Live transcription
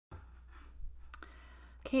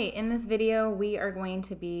Okay, in this video, we are going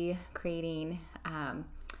to be creating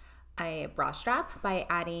a bra strap by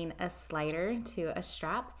adding a slider to a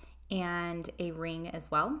strap and a ring as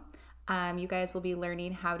well. You guys will be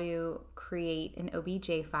learning how to create an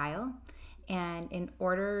OBJ file. And in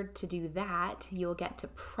order to do that, you'll get to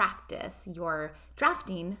practice your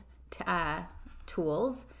drafting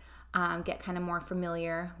tools, get kind of more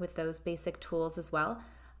familiar with those basic tools as well.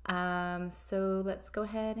 So let's go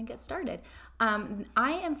ahead and get started.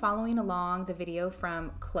 I am following along the video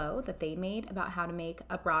from CLO that they made about how to make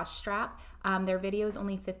a bra strap. Their video is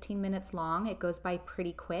only 15 minutes long. It goes by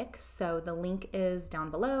pretty quick, so the link is down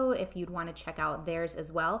below if you'd want to check out theirs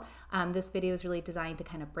as well. This video is really designed to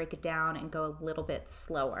kind of break it down and go a little bit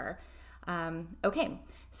slower. Okay,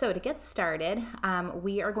 so to get started,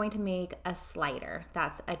 we are going to make a slider.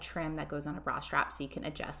 That's a trim that goes on a bra strap, so you can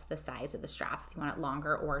adjust the size of the strap if you want it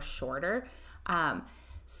longer or shorter.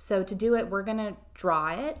 So to do it, we're gonna draw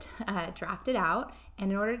it, draft it out,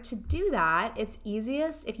 and in order to do that, it's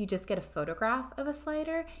easiest if you just get a photograph of a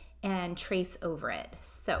slider and trace over it.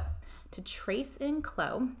 So to trace in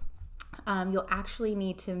CLO, you'll actually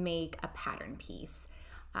need to make a pattern piece.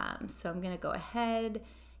 So I'm gonna go ahead.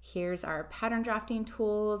 Here's our pattern drafting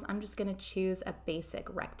tools. I'm just gonna choose a basic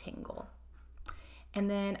rectangle. And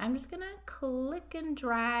then I'm just gonna click and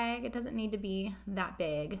drag. It doesn't need to be that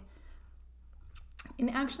big. And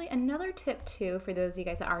actually another tip too, for those of you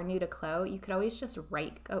guys that are new to CLO, you could always just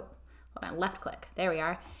left click, there we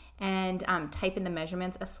are, and type in the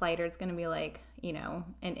measurements. A slider is gonna be like, you know,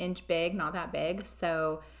 an inch big, not that big.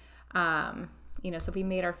 So, you know, so if we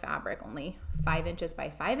made our fabric only 5 inches by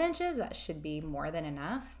 5 inches, that should be more than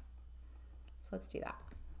enough. So let's do that.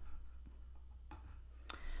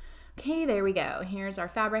 Okay, there we go. Here's our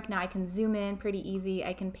fabric. Now I can zoom in pretty easy.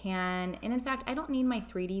 I can pan, and in fact, I don't need my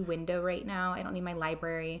 3D window right now. I don't need my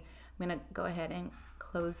library. I'm gonna go ahead and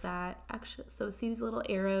close that. Actually, so see these little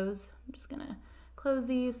arrows? I'm just gonna close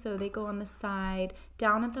these so they go on the side.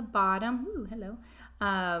 Down at the bottom, ooh, hello.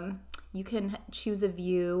 You can choose a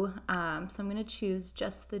view. So I'm gonna choose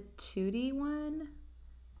just the 2D one.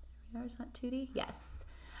 Is that 2D? Yes.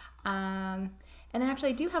 And then actually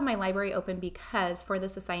I do have my library open because for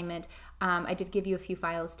this assignment, I did give you a few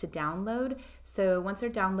files to download. So once they're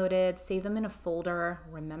downloaded, save them in a folder,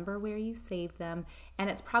 remember where you saved them, and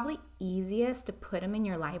it's probably easiest to put them in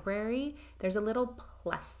your library. There's a little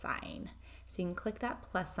plus sign. So you can click that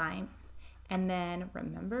plus sign and then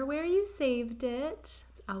remember where you saved it.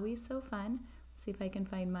 It's always so fun. Let's see if I can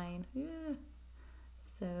find mine. Yeah.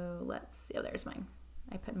 So let's see, oh, there's mine.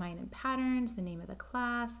 I put mine in patterns, the name of the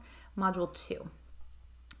class, module 2.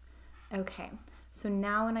 Okay, so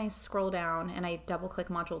now when I scroll down and I double click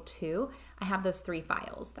module 2, I have those 3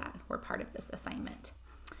 files that were part of this assignment.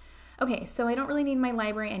 Okay, so I don't really need my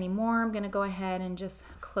library anymore. I'm gonna go ahead and just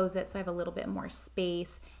close it so I have a little bit more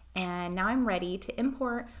space. And now I'm ready to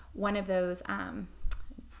import one of those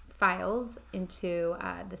files into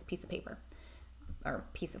this piece of paper or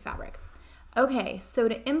piece of fabric. Okay, so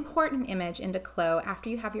to import an image into CLO, after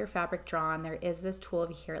you have your fabric drawn, there is this tool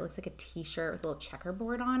over here. It looks like a t-shirt with a little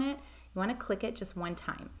checkerboard on it. You want to click it just one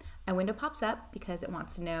time. A window pops up because it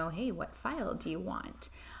wants to know, hey, what file do you want?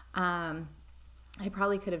 I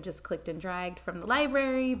probably could have just clicked and dragged from the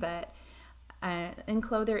library, but in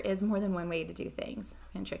CLO there is more than one way to do things.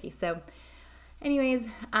 Kind of tricky. So anyways,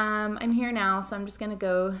 I'm here now, so I'm just going to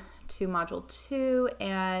go to module 2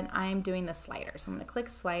 and I'm doing the slider. So I'm going to click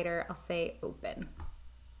slider, I'll say open.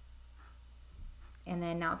 And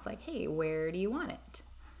then now it's like, hey, where do you want it?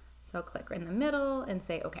 So I'll click right in the middle and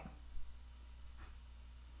say okay.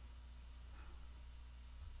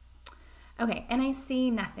 Okay, and I see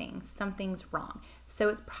nothing, something's wrong. So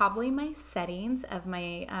it's probably my settings of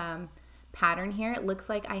my pattern here. It looks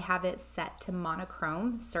like I have it set to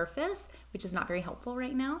monochrome surface, which is not very helpful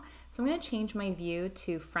right now. So I'm gonna change my view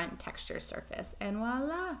to front texture surface, and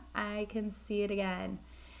voila, I can see it again.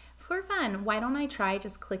 For fun, why don't I try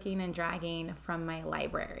just clicking and dragging from my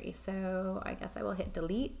library? So I guess I will hit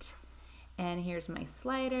delete, and here's my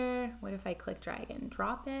slider. What if I click, drag, and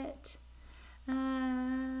drop it?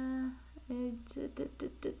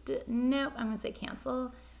 Nope, I'm gonna say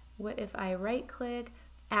cancel. What if I right click,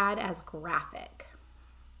 add as graphic?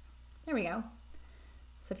 There we go.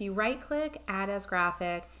 So if you right click, add as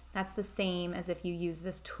graphic, that's the same as if you use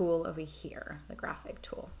this tool over here, the graphic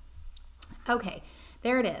tool. Okay,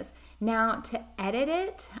 there it is. Now to edit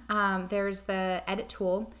it, there's the edit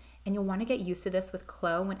tool, and you'll want to get used to this with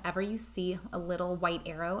CLO. Whenever you see a little white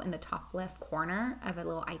arrow in the top left corner of a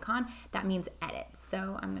little icon, that means edit.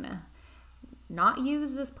 So I'm gonna not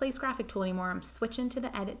use this place graphic tool anymore. I'm switching to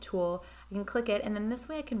the edit tool. I can click it, and then this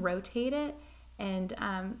way I can rotate it and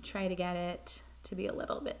try to get it to be a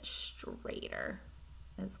little bit straighter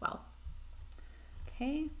as well.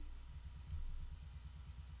 Okay.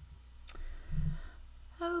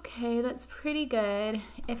 Okay, that's pretty good.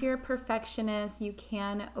 If you're a perfectionist, you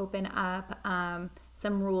can open up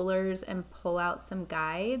some rulers and pull out some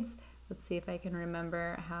guides. Let's see if I can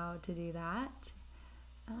remember how to do that.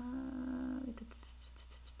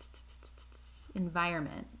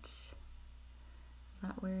 Environment. Is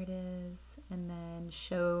that where it is? And then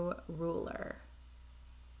show ruler.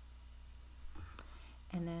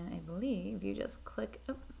 And then I believe you just click.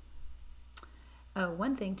 Oh,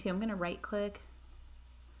 one thing too, I'm going to right click.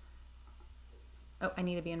 Oh, I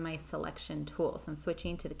need to be in my selection tool. So I'm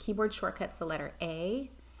switching to the keyboard shortcuts, the letter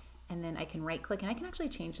A, and then I can right click, and I can actually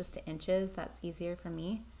change this to inches. That's easier for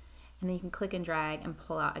me. And then you can click and drag and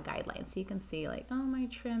pull out a guideline. So you can see like, oh, my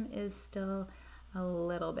trim is still a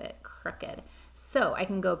little bit crooked. So I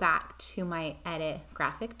can go back to my edit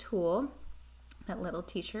graphic tool, that little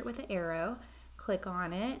t-shirt with the arrow, click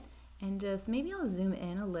on it, and just maybe I'll zoom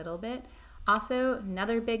in a little bit. Also,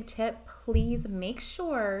 another big tip, please make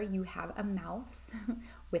sure you have a mouse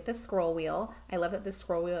with a scroll wheel. I love that this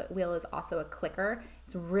scroll wheel is also a clicker.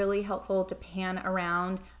 It's really helpful to pan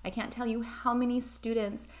around. I can't tell you how many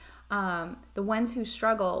students, the ones who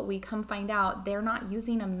struggle, we come find out they're not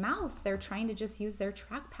using a mouse. They're trying to just use their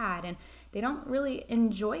trackpad, and they don't really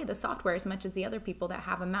enjoy the software as much as the other people that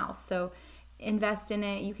have a mouse. So invest in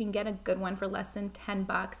it. You can get a good one for less than 10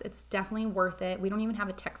 bucks. It's definitely worth it. We don't even have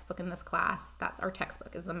a textbook in this class. That's our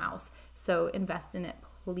textbook, is the mouse. So invest in it,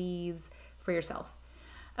 please, for yourself.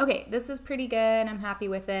 Okay, this is pretty good. I'm happy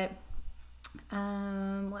with it.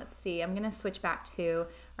 Let's see. I'm going to switch back to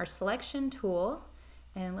our selection tool,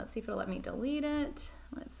 and let's see if it'll let me delete it.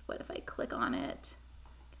 What if I click on it?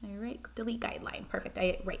 Can I delete guideline? Perfect.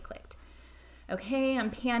 I right clicked. Okay,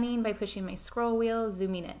 I'm panning by pushing my scroll wheel,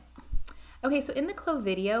 zooming in. Okay, so in the CLO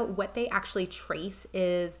video, what they actually trace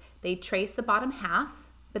is they trace the bottom half,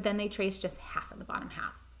 but then they trace just half of the bottom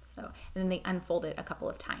half. So, and then they unfold it a couple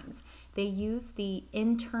of times. They use the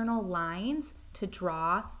internal lines to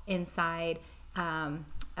draw inside a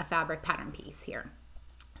fabric pattern piece here.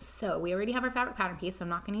 So we already have our fabric pattern piece, so I'm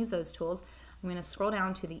not going to use those tools. I'm going to scroll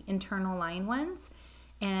down to the internal line ones,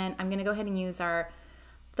 and I'm going to go ahead and use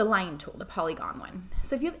the line tool, the polygon one.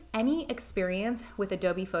 So if you have any experience with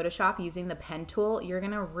Adobe Photoshop using the pen tool, you're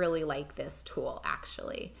gonna really like this tool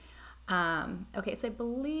actually. Okay, so I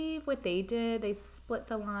believe what they did, they split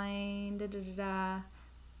the line,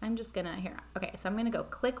 I'm just gonna, here, okay, so I'm gonna go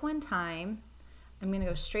click one time, I'm gonna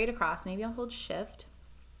go straight across, maybe I'll hold shift,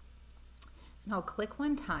 and I'll click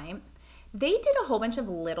one time. They did a whole bunch of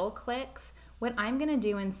little clicks. What I'm gonna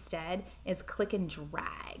do instead is click and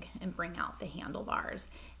drag and bring out the handlebars.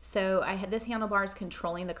 So I had this handlebars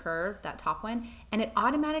controlling the curve, that top one, and it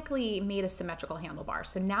automatically made a symmetrical handlebar.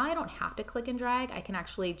 So now I don't have to click and drag. I can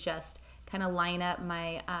actually just kind of line up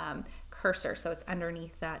my cursor so it's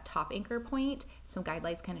underneath that top anchor point. Some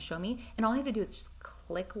guidelines kind of show me. And all I have to do is just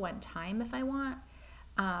click one time if I want.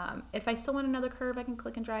 If I still want another curve, I can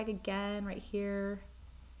click and drag again right here.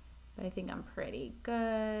 But I think I'm pretty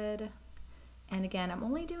good. And again, I'm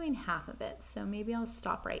only doing half of it, so maybe I'll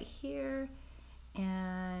stop right here.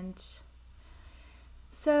 And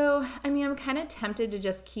so, I mean, I'm kind of tempted to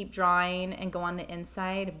just keep drawing and go on the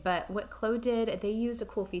inside, but what CLO did, they used a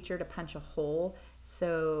cool feature to punch a hole,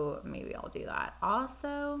 so maybe I'll do that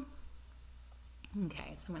also.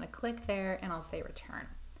 Okay, so I'm gonna click there and I'll say return.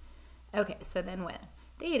 Okay, so then what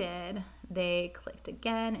they did, they clicked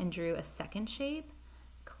again and drew a second shape.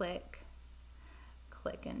 Click,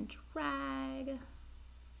 click and drag,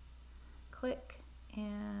 click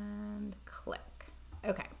and click.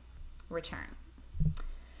 Okay, return.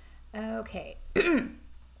 Okay.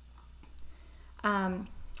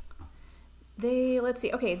 Let's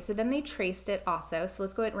see, okay, so then they traced it also. So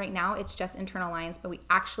let's go ahead, right now it's just internal lines, but we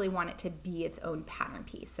actually want it to be its own pattern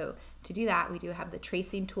piece. So to do that, we do have the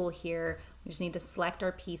tracing tool here. We just need to select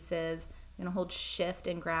our pieces. I'm gonna hold shift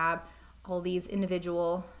and grab all these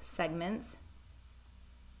individual segments.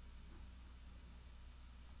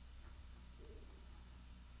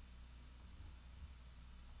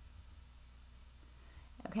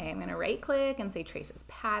 Okay, I'm gonna right click and say trace as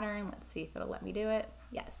pattern. Let's see if it'll let me do it.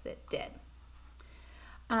 Yes, it did.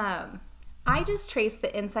 I just traced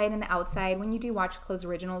the inside and the outside. When you do watch CLO's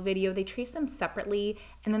original video, they trace them separately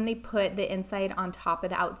and then they put the inside on top of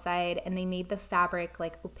the outside and they made the fabric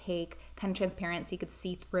like opaque, kind of transparent so you could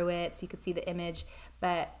see through it, so you could see the image.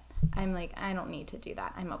 But I'm like, I don't need to do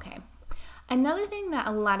that. I'm okay. Another thing that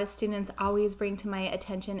a lot of students always bring to my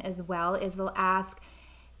attention as well is they'll ask,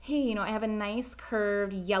 hey, you know, I have a nice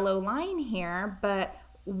curved yellow line here, but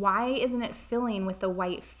why isn't it filling with the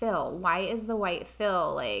white fill? Why is the white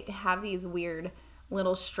fill like have these weird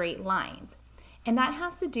little straight lines? And that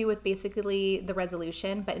has to do with basically the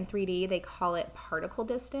resolution, but in 3D they call it particle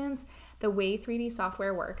distance. The way 3D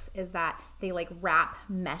software works is that they like wrap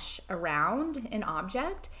mesh around an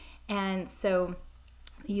object, and so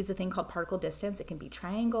they use a thing called particle distance. It can be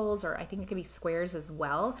triangles, or I think it could be squares as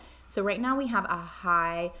well. So right now we have a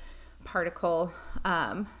high particle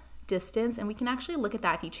distance, and we can actually look at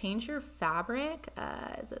that. If you change your fabric,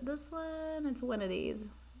 is it this one? It's one of these.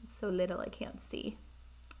 It's so little I can't see.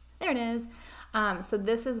 There it is. So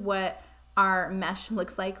this is what our mesh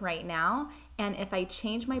looks like right now. And if I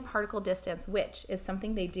change my particle distance, which is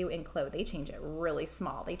something they do in CLO, they change it really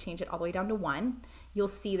small. They change it all the way down to 1. You'll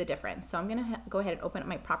see the difference. So I'm gonna go ahead and open up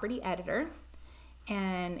my property editor.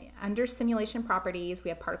 And under simulation properties, we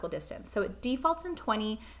have particle distance. So it defaults in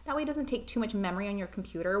 20. That way it doesn't take too much memory on your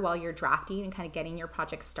computer while you're drafting and kind of getting your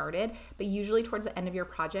project started. But usually towards the end of your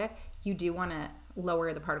project, you do want to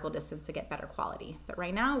lower the particle distance to get better quality. But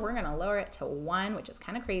right now we're going to lower it to 1, which is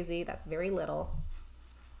kind of crazy. That's very little.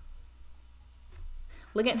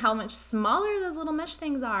 Look at how much smaller those little mesh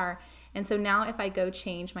things are. And so now if I go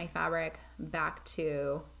change my fabric back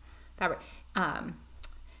to fabric,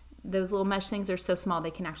 those little mesh things are so small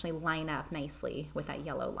they can actually line up nicely with that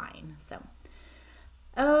yellow line. So,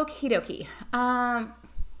 okie dokie.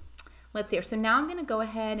 Let's see here. So now I'm going to go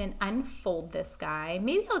ahead and unfold this guy.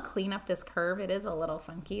 Maybe I'll clean up this curve. It is a little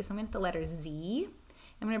funky. So I'm going to hit the letter Z.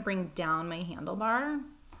 I'm going to bring down my handlebar.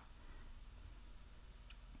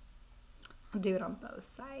 I'll do it on both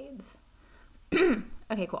sides.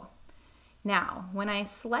 Okay, cool. Now, when I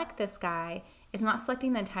select this guy, it's not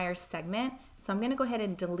selecting the entire segment, so I'm going to go ahead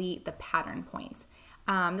and delete the pattern points.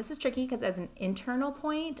 This is tricky because as an internal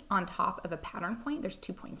point on top of a pattern point, there's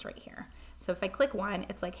 2 points right here. So if I click one,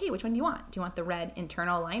 it's like, hey, which one do you want? Do you want the red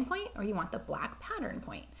internal line point, or you want the black pattern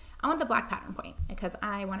point? I want the black pattern point because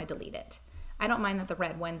I want to delete it. I don't mind that the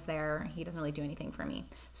red one's there. He doesn't really do anything for me.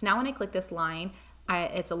 So now when I click this line,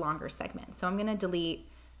 it's a longer segment. So I'm going to delete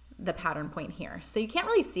the pattern point here. So you can't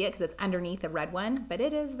really see it because it's underneath the red one, but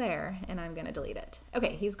it is there, and I'm going to delete it.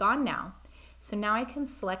 Okay, he's gone now. So now I can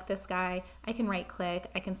select this guy. I can right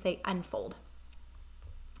click. I can say unfold.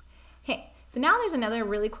 Okay, so now there's another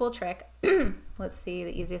really cool trick. Let's see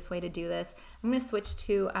the easiest way to do this. I'm going to switch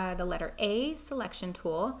to the letter A selection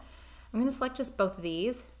tool. I'm going to select just both of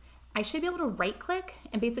these. I should be able to right click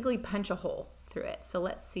and basically punch a hole through it. So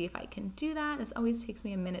let's see if I can do that. This always takes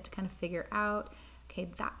me a minute to kind of figure out. Okay,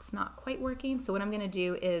 that's not quite working. So what I'm going to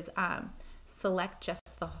do is select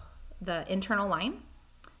just the internal line.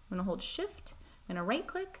 I'm going to hold shift. I'm going to right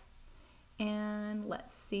click. And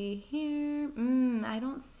let's see here. I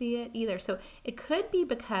don't see it either. So it could be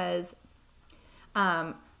because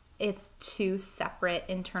it's 2 separate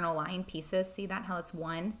internal line pieces. See that, how it's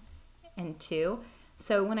 1 and 2.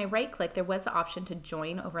 So when I right click, there was the option to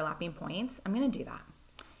join overlapping points. I'm going to do that.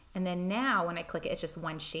 And then now when I click it, it's just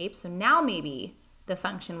one shape. So now maybe the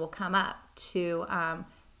function will come up to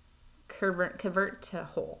convert to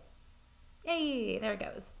whole. Yay, there it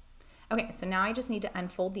goes. Okay, so now I just need to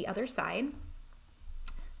unfold the other side.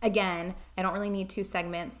 Again, I don't really need 2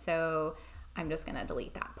 segments, so I'm just gonna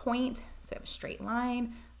delete that point. So I have a straight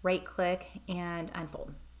line, right click, and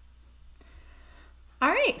unfold. All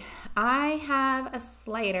right, I have a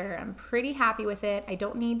slider. I'm pretty happy with it. I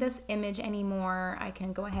don't need this image anymore. I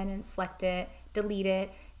can go ahead and select it, delete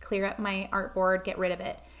it, clear up my artboard, get rid of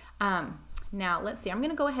it. Now let's see, I'm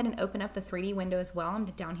gonna go ahead and open up the 3D window as well. I'm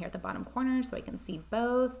down here at the bottom corner so I can see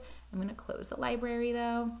both. I'm gonna close the library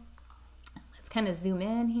though. Let's kind of zoom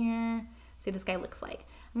in here, see what this guy looks like.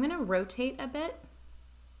 I'm gonna rotate a bit.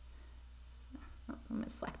 Oh, I'm gonna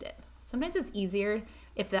select it. Sometimes it's easier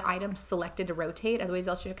if the item's selected to rotate, otherwise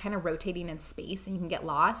else you're kind of rotating in space and you can get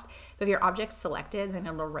lost. But if your object's selected, then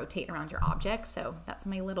it'll rotate around your object. So that's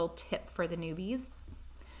my little tip for the newbies.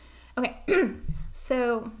 Okay,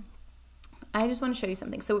 so I just want to show you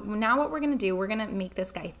something. So now what we're gonna do, we're gonna make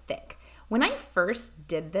this guy thick. When I first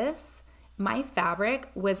did this, my fabric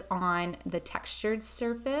was on the textured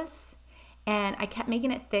surface and I kept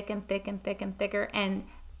making it thick and thick and thick and thicker, and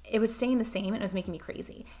it was staying the same and it was making me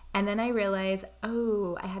crazy. And then I realized,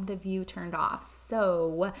 oh, I had the view turned off.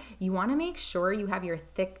 So you wanna make sure you have your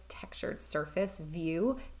thick textured surface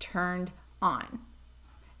view turned on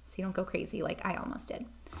so you don't go crazy like I almost did.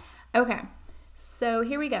 Okay, so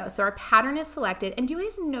here we go. So our pattern is selected, and do you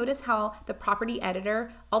guys notice how the property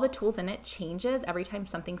editor, all the tools in it changes every time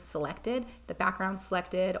something's selected, the background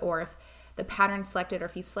selected, or if the pattern selected, or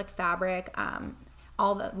if you select fabric,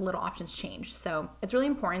 all the little options change. So it's really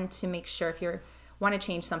important to make sure if you want to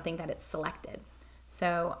change something that it's selected.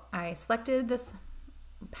 So I selected this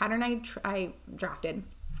pattern I drafted,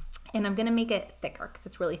 and I'm going to make it thicker because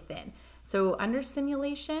it's really thin. So under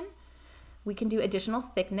simulation, we can do additional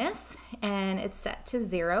thickness, and it's set to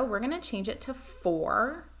 0. We're going to change it to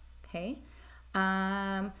 4. Okay.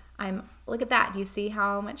 Look at that. Do you see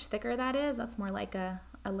how much thicker that is? That's more like a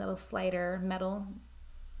little slider metal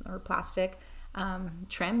or plastic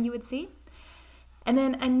trim you would see. And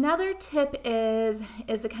then another tip is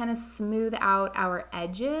to kind of smooth out our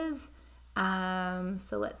edges.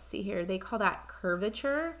 So let's see here. They call that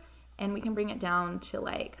curvature, and we can bring it down to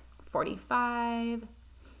like 45.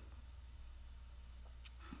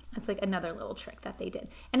 That's like another little trick that they did.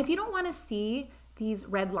 And if you don't want to see these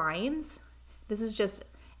red lines, this is just,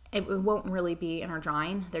 it won't really be in our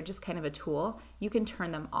drawing. They're just kind of a tool. You can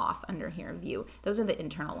turn them off under here, view. Those are the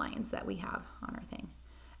internal lines that we have on our thing.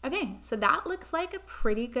 Okay, so that looks like a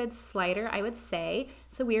pretty good slider, I would say.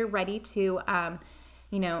 So we are ready to,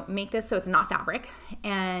 you know, make this so it's not fabric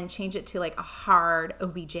and change it to like a hard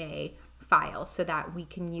OBJ file so that we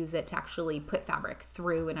can use it to actually put fabric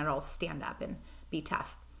through and it'll stand up and be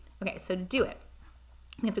tough. Okay, so to do it,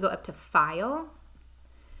 we have to go up to File,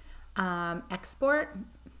 Export,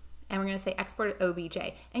 and we're gonna say Export OBJ.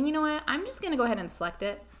 And you know what? I'm just gonna go ahead and select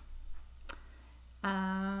it.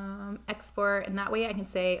 Export, and that way I can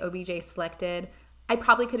say OBJ selected. I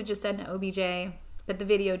probably could have just done OBJ, but the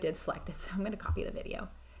video did select it, so I'm going to copy the video.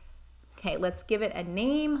 Okay, let's give it a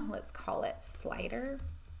name. Let's call it slider.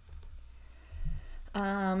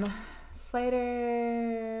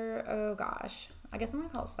 Slider, oh gosh. I guess I'm going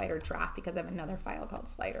to call it slider draft because I have another file called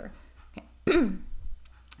slider. Okay.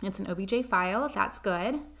 It's an OBJ file. That's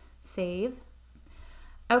good. Save.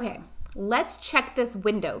 Okay. Let's check this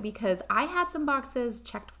window because I had some boxes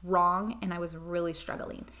checked wrong and I was really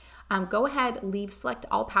struggling. Go ahead, leave select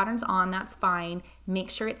all patterns on, that's fine. Make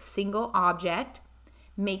sure it's single object.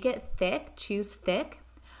 Make it thick, choose thick.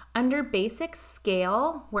 Under basic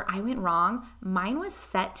scale, where I went wrong, mine was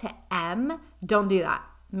set to M. Don't do that.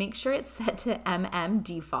 Make sure it's set to MM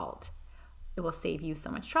default. It will save you so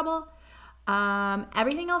much trouble.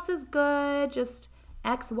 Everything else is good, just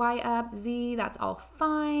X, Y, up, Z, that's all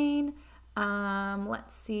fine.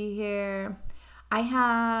 Let's see here. I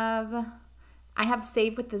have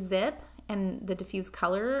save with the zip and the diffuse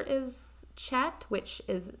color is checked, which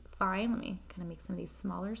is fine. Let me kind of make some of these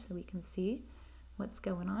smaller so we can see what's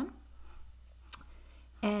going on.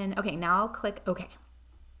 And okay, now I'll click OK.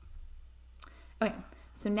 Okay,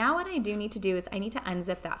 so now what I do need to do is I need to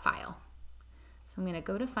unzip that file. So I'm going to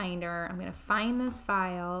go to Finder. I'm going to find this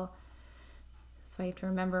file. So I have to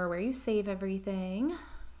remember where you save everything.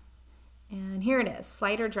 And here it is,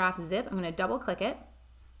 slider draft zip. I'm going to double click it.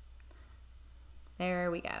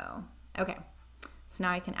 There we go. Okay, so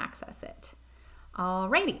now I can access it.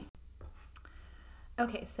 Alrighty.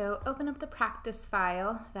 Okay, so open up the practice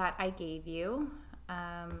file that I gave you.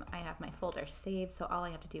 I have my folder saved, so all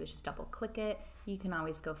I have to do is just double click it. You can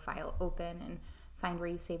always go File, Open, and find where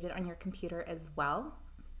you saved it on your computer as well.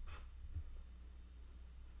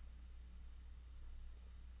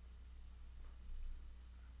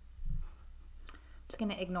 Just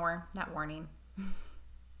gonna ignore that warning.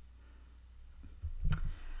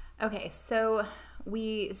 Okay, so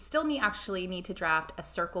we still actually need to draft a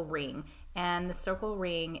circle ring, and the circle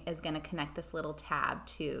ring is gonna connect this little tab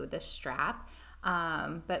to the strap.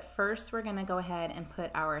 But first we're gonna go ahead and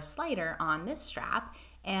put our slider on this strap,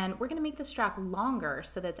 and we're gonna make the strap longer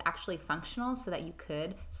so that it's actually functional so that you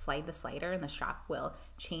could slide the slider and the strap will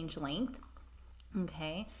change length.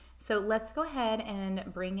 Okay, so let's go ahead and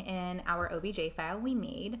bring in our OBJ file we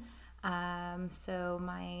made. So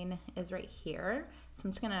mine is right here. So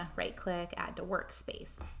I'm just gonna right click, add to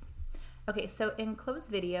workspace. Okay, so in closed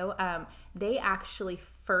video, they actually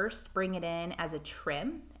first bring it in as a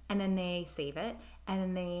trim, and then they save it, and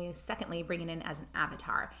then they secondly bring it in as an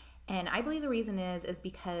avatar. And I believe the reason is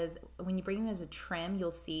because when you bring it as a trim,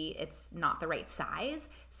 you'll see it's not the right size,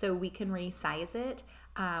 so we can resize it.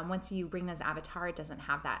 Once you bring it as avatar, it doesn't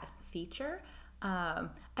have that feature. I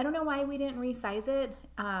don't know why we didn't resize it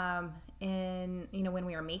when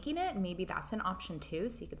we were making it. Maybe that's an option too,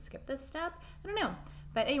 so you could skip this step. I don't know.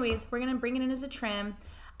 But anyways, we're gonna bring it in as a trim.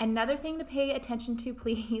 Another thing to pay attention to,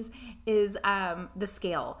 please, is the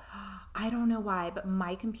scale. I don't know why, but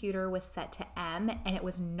my computer was set to M and it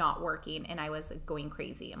was not working and I was going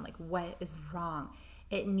crazy. I'm like, what is wrong?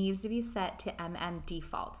 It needs to be set to MM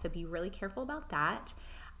default, so be really careful about that.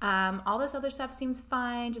 All this other stuff seems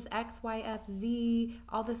fine, just X, Y, F, Z.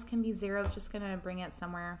 All this can be 0, just gonna bring it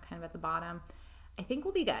somewhere kind of at the bottom. I think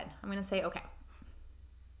we'll be good. I'm gonna say okay.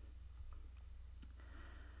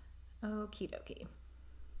 Okie dokie.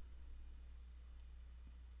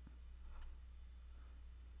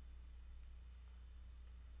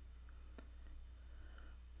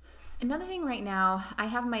 Another thing right now, I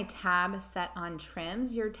have my tab set on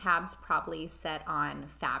trims. Your tab's probably set on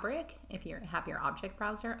fabric if you have your object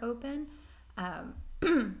browser open.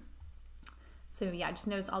 So yeah, just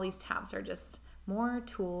notice all these tabs are just more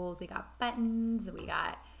tools. We got buttons, we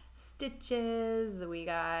got stitches, we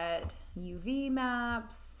got UV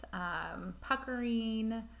maps,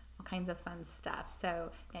 puckering, all kinds of fun stuff. So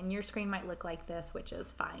again, your screen might look like this, which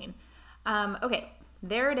is fine. Okay,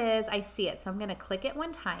 there it is. I see it. So I'm going to click it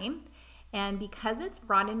one time. And because it's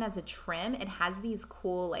brought in as a trim, it has these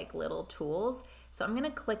cool like little tools. So I'm going to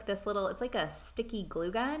click this little, it's like a sticky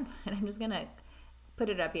glue gun. And I'm just going to put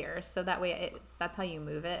it up here. So that way that's how you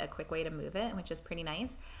move it, a quick way to move it, which is pretty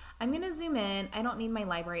nice. I'm going to zoom in. I don't need my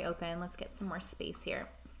library open. Let's get some more space here.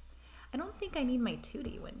 I don't think I need my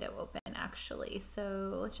 2D window open actually.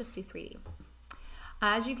 So let's just do 3D.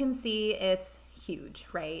 As you can see, it's huge,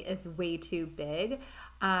 right? It's way too big.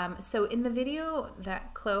 So in the video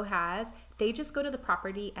that CLO has, they just go to the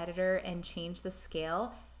property editor and change the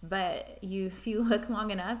scale. But if you look long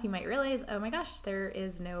enough, you might realize, oh my gosh, there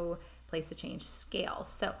is no place to change scale.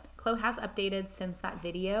 So CLO has updated since that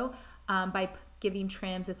video by giving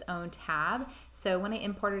trims its own tab. So when I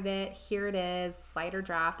imported it, here it is, slider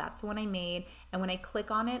draft, that's the one I made. And when I click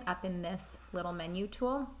on it up in this little menu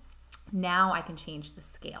tool, now I can change the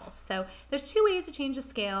scale. So there's two ways to change the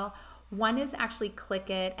scale. One is actually click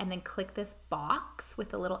it and then click this box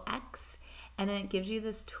with a little X, and then it gives you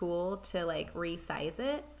this tool to like resize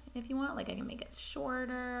it if you want. Like I can make it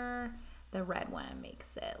shorter. The red one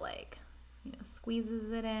makes it like, you know,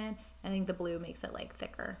 squeezes it in. I think the blue makes it like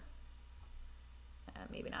thicker.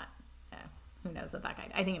 Maybe not. Who knows what that guy,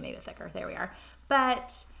 I think it made it thicker. There we are.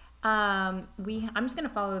 But I'm just gonna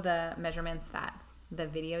follow the measurements that the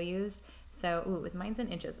video used. So, ooh, with mine's in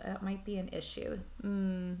inches, that might be an issue.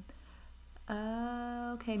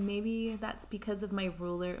 Okay, maybe that's because of my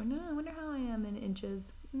ruler. Oh, no, I wonder how I am in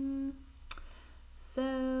inches.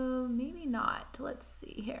 So maybe not. Let's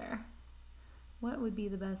see here. What would be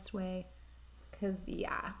the best way? Because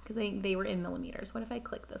they were in millimeters. What if I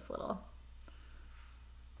click this little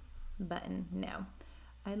button? No.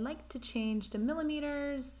 I'd like to change to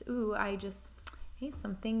millimeters. Ooh, hey,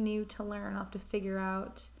 something new to learn. I'll have to figure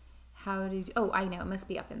out how to do. Oh, I know, it must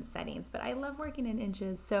be up in settings, but I love working in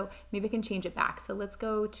inches, so maybe I can change it back. So let's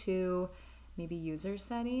go to maybe user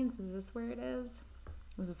settings. Is this where it is?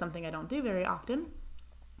 This is something I don't do very often.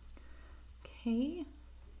 Okay.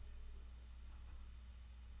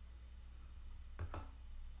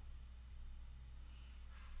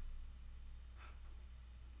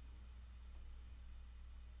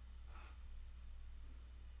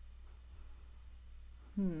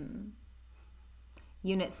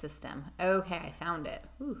 Unit system. Okay, I found it.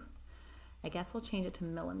 Ooh. I guess I'll change it to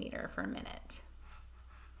millimeter for a minute.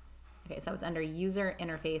 Okay, so it's under user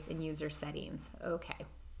interface and user settings. Okay.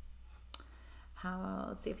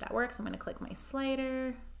 Let's see if that works. I'm going to click my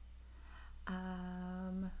slider.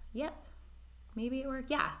 Yep. Maybe it worked.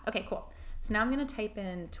 Yeah. Okay, cool. So now I'm going to type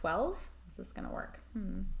in 12. Is this going to work?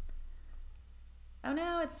 Oh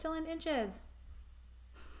no, it's still in inches.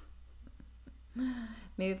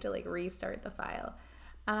 Maybe I have to like restart the file.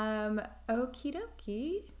 Okie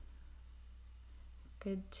dokie.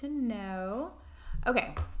 Good to know.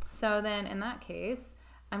 Okay, so then in that case,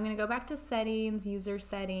 I'm gonna go back to settings, user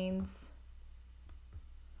settings,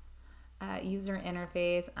 user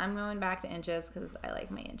interface. I'm going back to inches because I like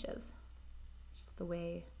my inches. It's just the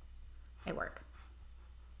way I work.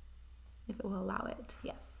 If it will allow it,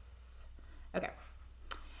 yes. Okay.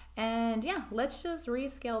 And yeah, let's just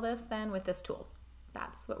rescale this then with this tool.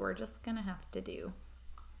 That's what we're just gonna have to do.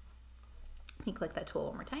 Let me click that tool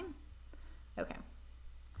one more time. Okay.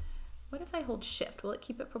 What if I hold shift? Will it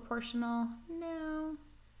keep it proportional? No.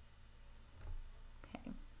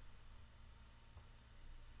 Okay.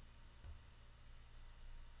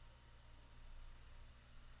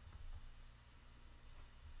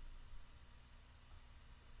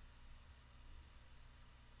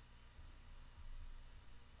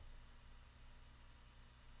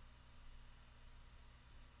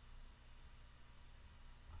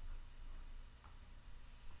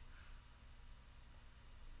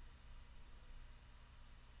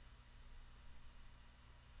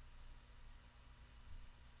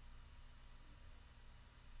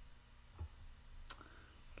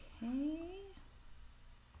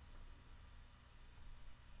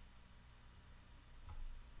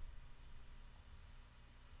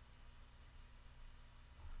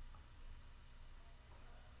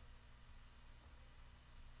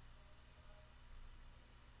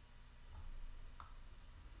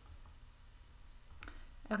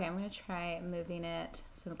 Okay, I'm gonna try moving it.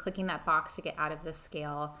 So I'm clicking that box to get out of the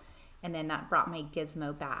scale, and then that brought my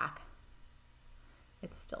gizmo back.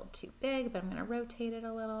 It's still too big, but I'm gonna rotate it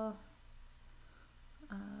a little.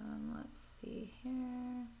 Let's see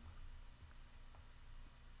here.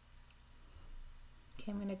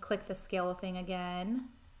 Okay, I'm gonna click the scale thing again.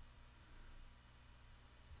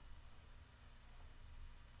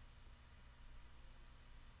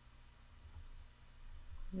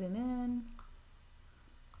 Zoom in.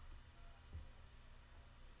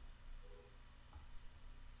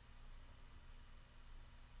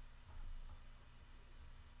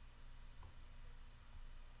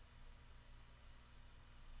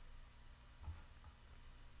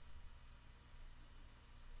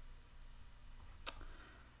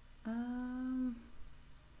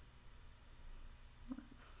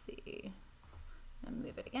 Let's see. And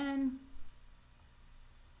move it again.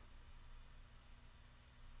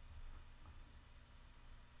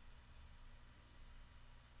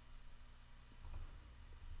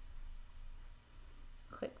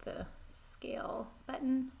 Click the scale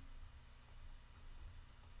button.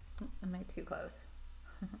 Am I too close?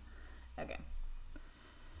 Okay.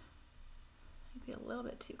 Maybe a little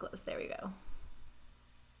bit too close. There we go.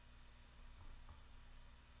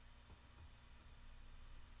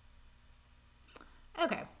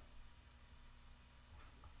 Okay.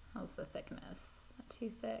 How's the thickness? Not too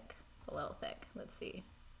thick. It's a little thick. Let's see.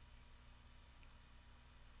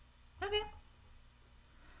 Okay.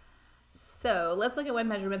 So let's look at what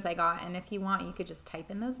measurements I got. And if you want, you could just type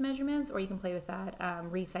in those measurements, or you can play with that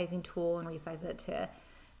resizing tool and resize it to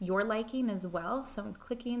your liking as well. So I'm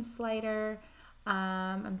clicking slider.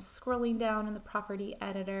 I'm scrolling down in the property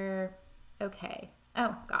editor. Okay.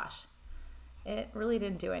 Oh gosh. It really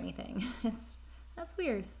didn't do anything. That's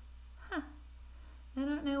weird. Huh. I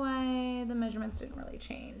don't know why the measurements didn't really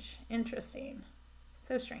change. Interesting.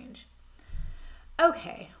 So strange.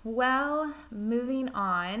 Okay, well, moving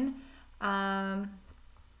on.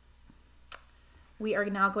 We are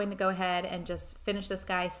now going to go ahead and just finish this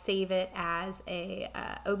guy, save it as a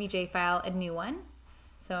OBJ file, a new one.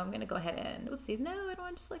 So I'm going to go ahead and, oopsies, no, I don't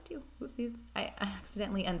want to select you. Oopsies, I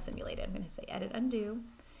accidentally unsimulated. I'm going to say edit, undo.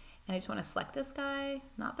 And I just want to select this guy,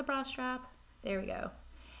 not the bra strap. There we go.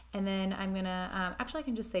 And then I'm going to, actually I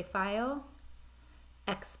can just say file,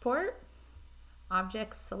 export,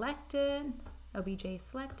 object selected, OBJ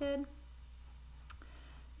selected.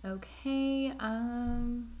 Okay,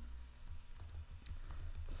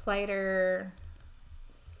 slider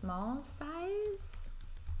small size.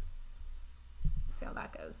 See how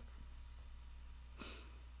that goes.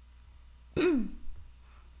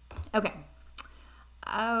 Okay.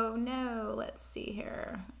 Oh no, let's see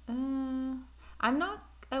here. I'm not,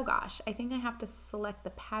 oh gosh, I think I have to select the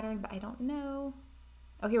pattern, but I don't know.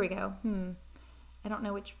 Oh, here we go. I don't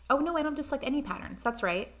know which, oh no, I don't have to select any patterns. That's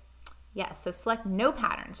right. Yes, so select no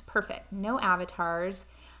patterns. Perfect. No avatars,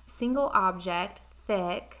 single object,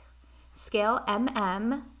 thick, scale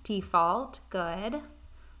MM, default, good.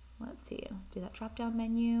 Let's see, do that drop down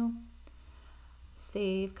menu.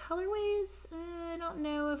 Save colorways. I don't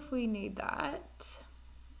know if we need that.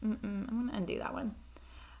 I'm gonna undo that one.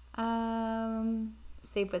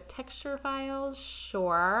 Save with texture files,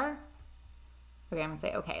 sure. Okay, I'm gonna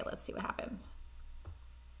say okay, let's see what happens.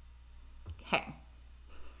 Okay.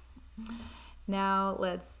 Now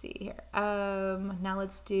let's see here. Now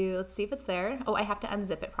let's see if it's there. Oh, I have to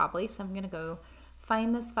unzip it probably. So I'm gonna go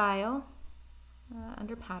find this file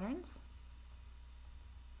under patterns.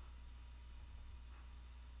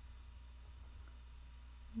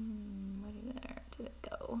 Where did it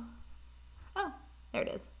go? Oh, there it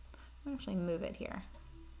is. I'm gonna actually move it here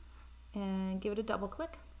and give it a double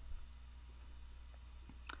click.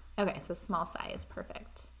 Okay, so small size,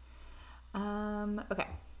 perfect. Okay.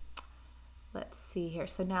 Let's see here.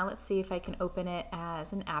 So now let's see if I can open it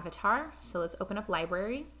as an avatar. So let's open up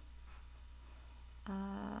library.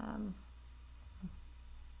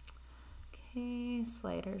 Okay,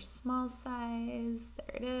 slider small size.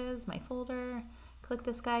 There it is, my folder. Click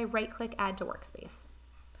this guy, right click, add to workspace.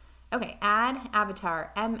 Okay, add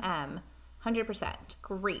avatar, 100%.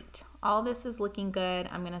 Great. All this is looking good.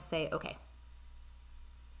 I'm gonna say okay.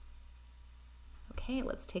 Okay,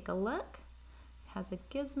 let's take a look. It has a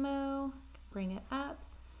gizmo. Bring it up.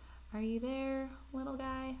 Are you there, little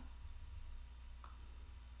guy?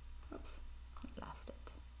 Oops, I lost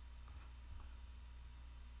it.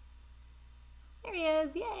 There he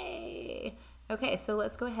is, yay! Okay, so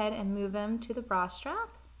let's go ahead and move him to the bra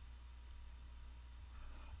strap.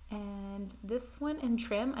 And this one in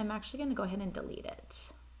trim, I'm actually gonna go ahead and delete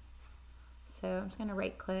it. So I'm just gonna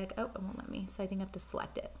right click, oh, it won't let me, so I think I have to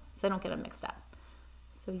select it, so I don't get them mixed up.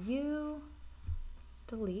 So you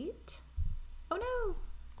delete. Oh no.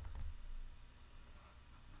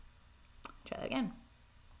 Try that again.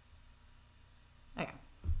 Okay.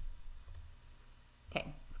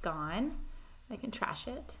 Okay, it's gone. I can trash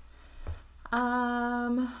it.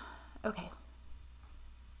 Okay.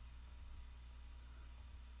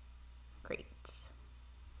 Great.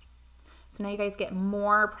 So now you guys get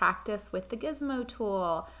more practice with the gizmo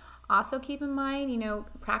tool. Also keep in mind, you know,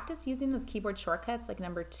 practice using those keyboard shortcuts like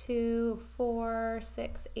number 2, 4,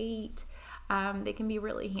 6, 8. They can be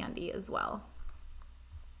really handy as well.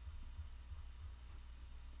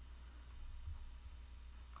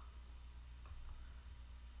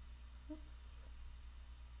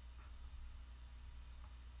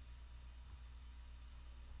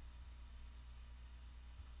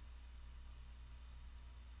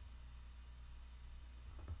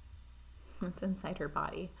 It's inside her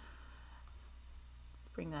body. Let's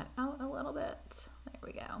bring that out a little bit. There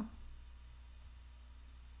we go.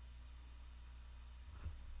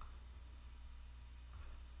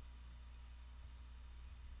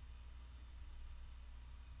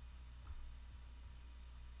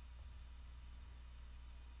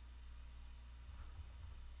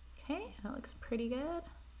 Okay, that looks pretty good.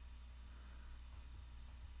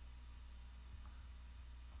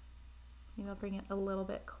 Maybe I'll bring it a little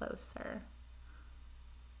bit closer.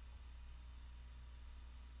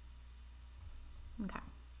 Okay.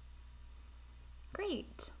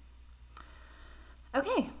 Great.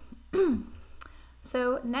 Okay.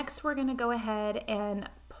 So next we're going to go ahead and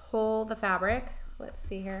pull the fabric. Let's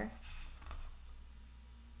see here.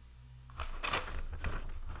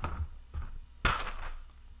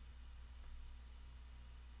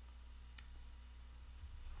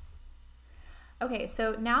 Okay,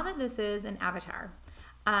 so now that this is an avatar,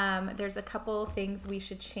 there's a couple things we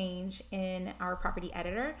should change in our property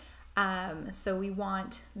editor. So we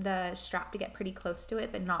want the strap to get pretty close to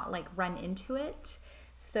it, but not like run into it.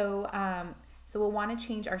 So, so we'll want to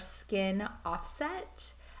change our skin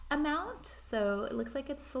offset amount. So it looks like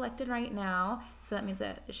it's selected right now. So that means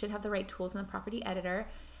that it should have the right tools in the property editor.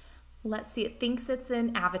 Let's see, it thinks it's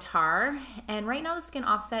an avatar. And right now the skin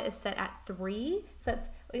offset is set at 3. So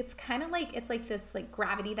it's kind of like, it's like this like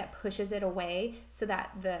gravity that pushes it away so that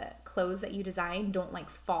the clothes that you design don't like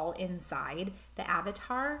fall inside the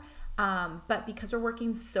avatar. But because we're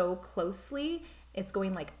working so closely, it's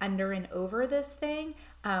going like under and over this thing.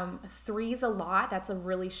 3 is a lot. That's a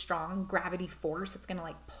really strong gravity force. It's gonna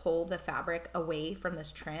like pull the fabric away from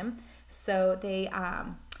this trim. So they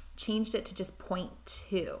changed it to just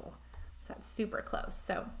 0.2. So that's super close.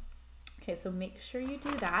 So, okay, so make sure you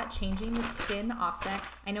do that, changing the skin offset.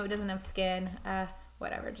 I know it doesn't have skin,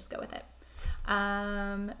 whatever, just go with it.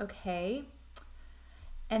 Okay,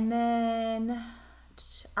 and then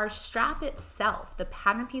our strap itself, the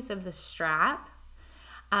pattern piece of the strap,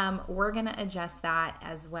 we're gonna adjust that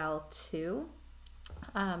as well too.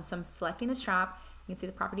 So I'm selecting the strap. You can see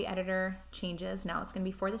the property editor changes. Now it's gonna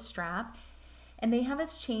be for the strap. And they have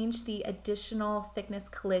us change the additional thickness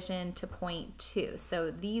collision to 0.2. So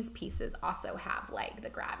these pieces also have like the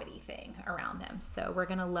gravity thing around them. So we're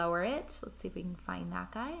gonna lower it. Let's see if we can find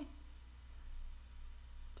that guy.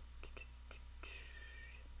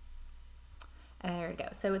 There we go.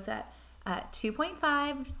 So it's at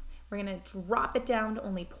 2.5. We're gonna drop it down to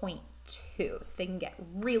only 0.2 so they can get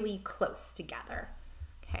really close together.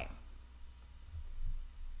 Okay.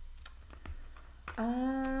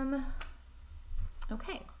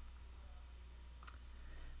 Okay.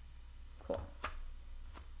 Cool.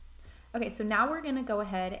 Okay, so now we're gonna go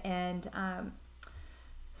ahead and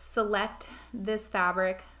select this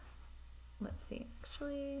fabric. Let's see,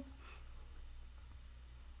 actually.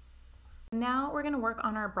 Now we're gonna work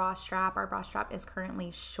on our bra strap. Our bra strap is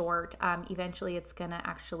currently short. Eventually it's gonna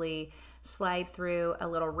actually slide through a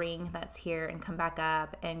little ring that's here and come back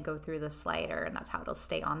up and go through the slider, and that's how it'll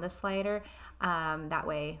stay on the slider. That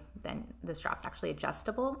way then the strap's actually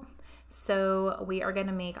adjustable. So we are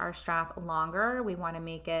gonna make our strap longer. We wanna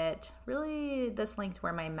make it really this length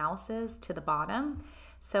where my mouse is to the bottom.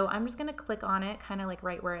 So I'm just gonna click on it kind of like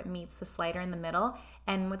right where it meets the slider in the middle.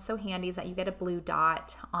 And what's so handy is that you get a blue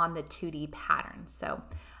dot on the 2D pattern. So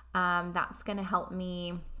that's gonna help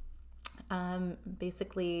me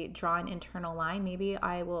basically draw an internal line. Maybe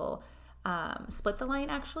I will split the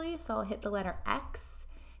line actually. So I'll hit the letter X,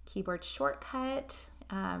 keyboard shortcut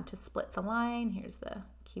to split the line. Here's the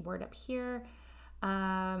keyboard up here.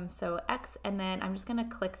 So X, and then I'm just gonna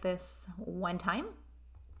click this one time.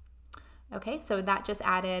 Okay, so that just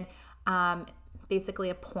added basically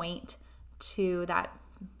a point to that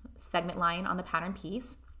segment line on the pattern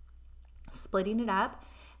piece, splitting it up.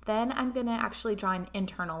 Then I'm gonna actually draw an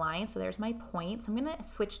internal line. So there's my point. So I'm gonna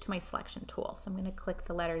switch to my selection tool. So I'm gonna click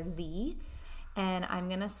the letter Z and I'm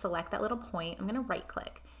gonna select that little point. I'm gonna right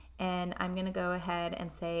click and I'm gonna go ahead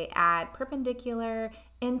and say add perpendicular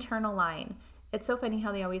internal line. It's so funny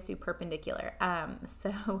how they always do perpendicular.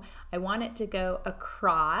 So I want it to go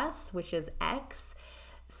across, which is X.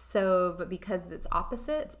 So, but because it's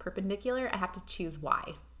opposite, it's perpendicular, I have to choose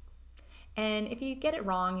Y. And if you get it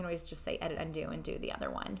wrong, you can always just say edit undo and do the other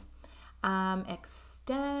one.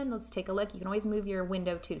 Extend, let's take a look. You can always move your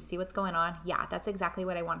window too to see what's going on. Yeah, that's exactly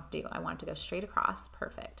what I want to do. I want it to go straight across,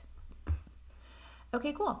 perfect.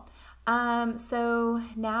 Okay, cool. So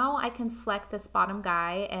now I can select this bottom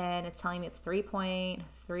guy and it's telling me it's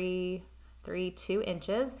 3.332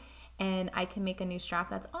 inches. And I can make a new strap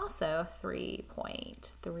that's also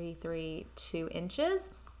 3.332 inches.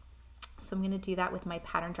 So I'm gonna do that with my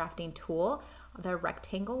pattern drafting tool, the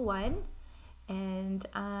rectangle one. And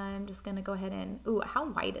I'm just gonna go ahead and, ooh, how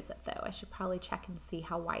wide is it though? I should probably check and see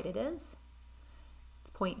how wide it is. It's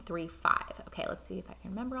 0.35. Okay, let's see if I can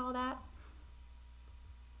remember all that.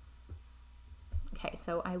 Okay,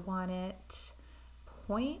 so I want it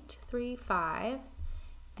 0.35.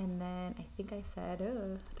 And then I think I said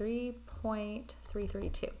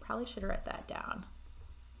 3.332. Probably should have written that down.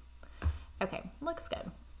 Okay, looks good.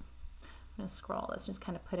 I'm gonna scroll this, just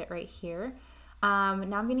kind of put it right here. Now I'm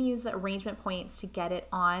gonna use the arrangement points to get it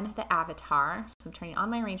on the avatar. So I'm turning on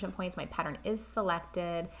my arrangement points. My pattern is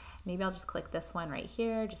selected. Maybe I'll just click this one right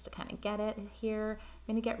here just to kind of get it here. I'm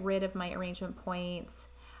gonna get rid of my arrangement points,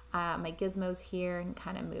 my gizmos here, and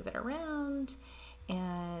kind of move it around.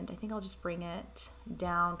 And I think I'll just bring it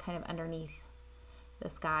down kind of underneath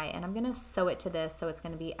this guy. And I'm gonna sew it to this so it's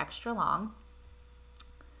gonna be extra long.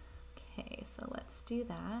 Okay, so let's do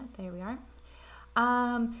that. There we are.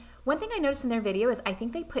 One thing I noticed in their video is I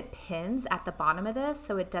think they put pins at the bottom of this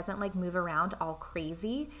so it doesn't like move around all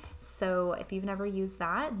crazy. So if you've never used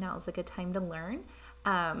that, now is a good time to learn.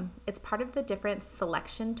 It's part of the different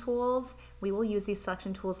selection tools. We will use these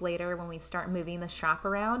selection tools later when we start moving the strap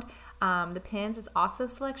around. The pins, it's also a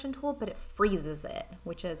selection tool, but it freezes it,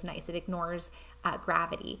 which is nice. It ignores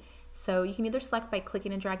gravity. So you can either select by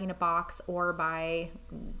clicking and dragging a box or by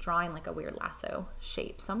drawing like a weird lasso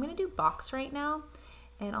shape. So I'm gonna do box right now,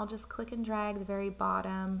 and I'll just click and drag the very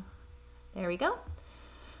bottom. There we go.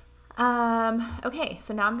 Okay,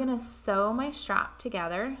 so now I'm gonna sew my strap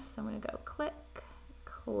together. So I'm gonna go click,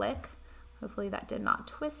 click. Hopefully that did not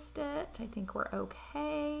twist it. I think we're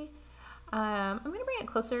okay. I'm gonna bring it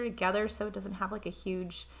closer together so it doesn't have like a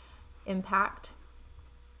huge impact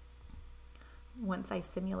once I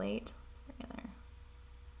simulate. Bring it there.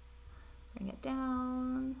 Bring it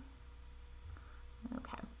down.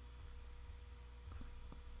 Okay.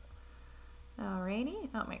 Alrighty.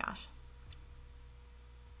 Oh my gosh.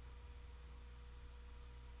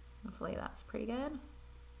 Hopefully that's pretty good.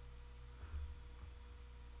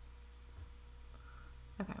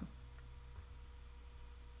 Okay.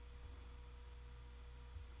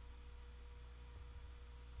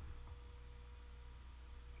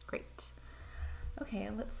 Great. Okay,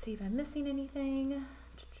 let's see if I'm missing anything.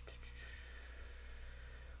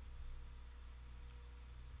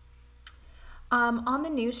 On the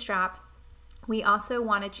new strap, we also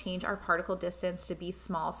want to change our particle distance to be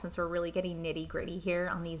small since we're really getting nitty gritty here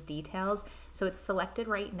on these details. So it's selected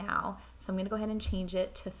right now. So I'm going to go ahead and change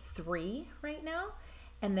it to 3 right now.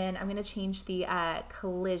 And then I'm going to change the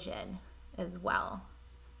collision as well.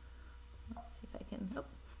 Let's see if I can, oh,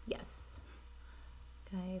 yes.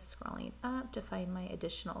 Okay, scrolling up to find my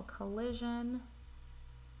additional collision.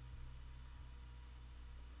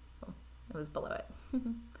 Oh, it was below it.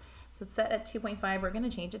 So it's set at 2.5. We're going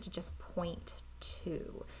to change it to just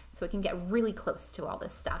 0.2 so it can get really close to all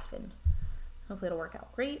this stuff and hopefully it'll work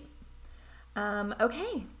out great.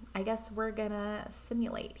 Okay, I guess we're going to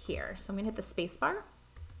simulate here. So I'm going to hit the space bar.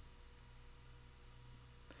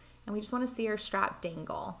 And we just want to see our strap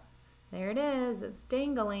dangle. There it is. It's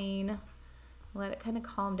dangling. Let it kind of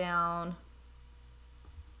calm down.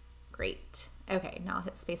 Great. Okay, now I'll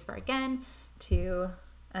hit spacebar again to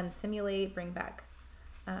unsimulate, bring back,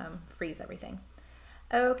 freeze everything.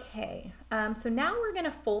 Okay, so now we're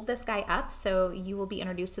gonna fold this guy up. So you will be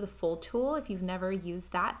introduced to the fold tool if you've never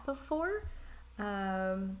used that before.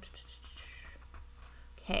 Okay,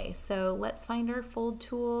 so let's find our fold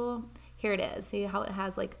tool. Here it is. See how it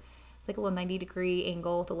has like, it's like a little 90-degree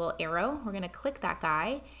angle with a little arrow. We're gonna click that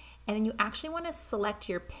guy. And then you actually want to select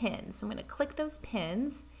your pins. So I'm going to click those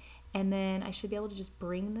pins and then I should be able to just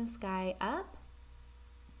bring this guy up.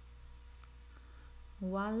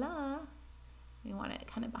 Voila. We want it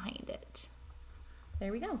kind of behind it.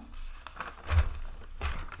 There we go.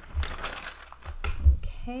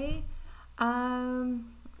 Okay.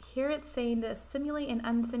 Here it's saying to simulate and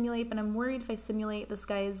unsimulate, but I'm worried if I simulate, this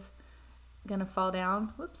guy's gonna fall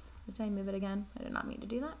down. Whoops, did I move it again? I did not mean to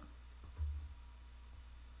do that.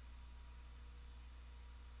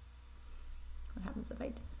 What happens if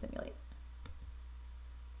I simulate?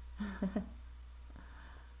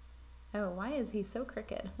 Oh, why is he so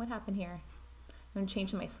crooked? What happened here? I'm gonna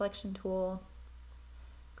change my selection tool.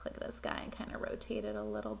 Click this guy and kind of rotate it a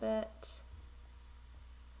little bit.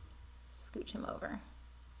 Scooch him over.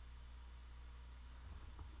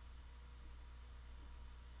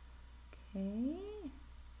 Okay.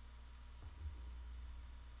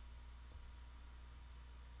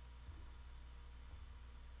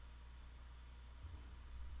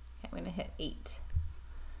 I'm going to hit 8.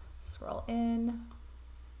 Scroll in.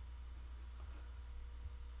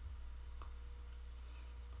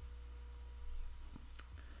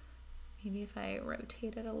 Maybe if I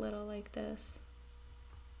rotate it a little like this.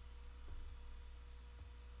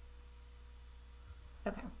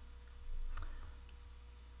 Okay.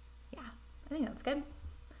 Yeah, I think that's good.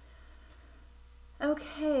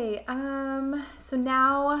 Okay, so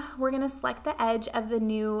now we're gonna select the edge of the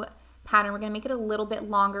new pattern. We're gonna make it a little bit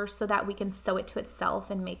longer so that we can sew it to itself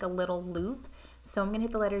and make a little loop. So I'm gonna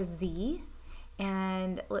hit the letter Z,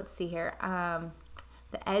 and let's see here.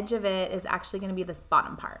 The edge of it is actually gonna be this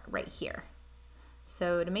bottom part right here.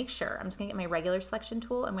 So to make sure, I'm just gonna get my regular selection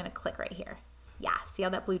tool. I'm gonna click right here. Yeah, see how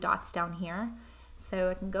that blue dot's down here?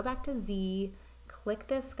 So I can go back to Z, click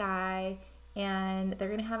this guy, and they're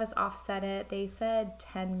gonna have us offset it. They said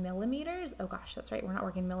 10 millimeters. Oh gosh, that's right, we're not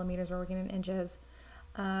working millimeters, we're working in inches.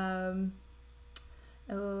 Okie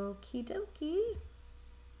dokie.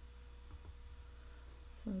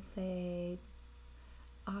 So we say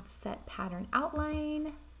offset pattern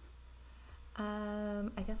outline.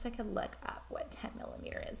 I guess I could look up what 10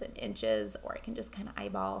 millimeter is in inches, or I can just kind of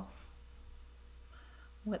eyeball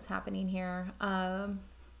what's happening here.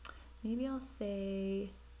 Maybe I'll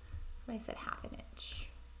say, I said ½ inch.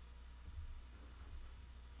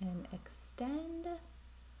 And extend.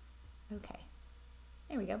 Okay,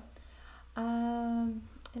 there we go.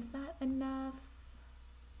 Is that enough?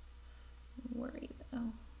 I'm worried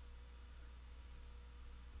though.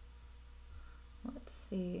 Let's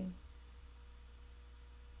see.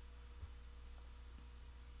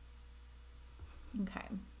 Okay.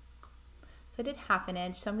 So I did ½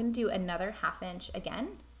 inch, so I'm going to do another ½ inch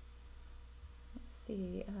again. Let's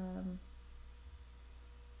see.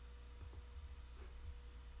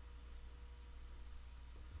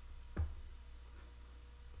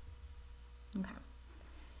 Okay.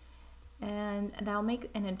 And that'll make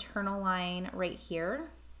an internal line right here.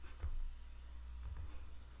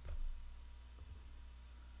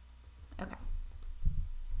 Okay.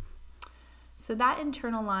 So that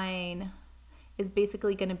internal line is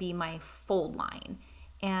basically going to be my fold line,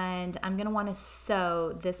 and I'm going to want to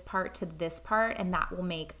sew this part to this part, and that will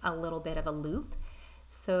make a little bit of a loop.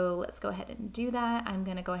 So let's go ahead and do that. I'm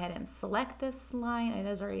going to go ahead and select this line. It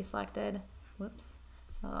is already selected. Whoops.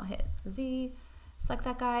 So I'll hit Z, select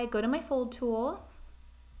that guy, go to my fold tool,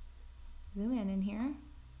 zoom in here.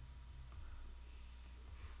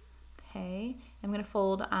 Okay, I'm going to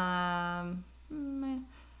fold,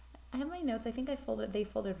 I have my notes. I think they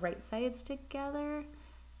folded right sides together.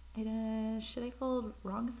 Should I fold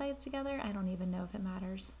wrong sides together? I don't even know if it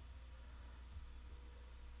matters.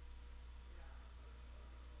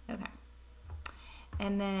 Okay.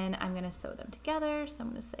 And then I'm gonna sew them together. So I'm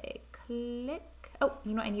gonna say click. Oh,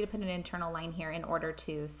 you know, I need to put an internal line here in order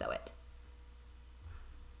to sew it.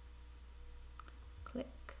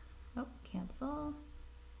 Click. Oh, cancel.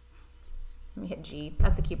 Let me hit G.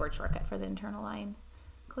 That's a keyboard shortcut for the internal line.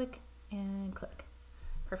 Click and click.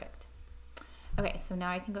 Perfect. Okay, so now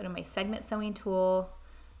I can go to my segment sewing tool,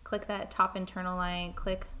 click that top internal line,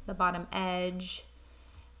 click the bottom edge,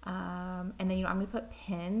 and then I'm gonna put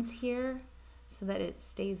pins here so that it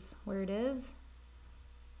stays where it is.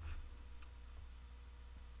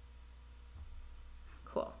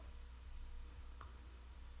 Cool.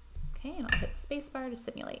 Okay, and I'll hit spacebar to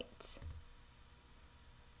simulate.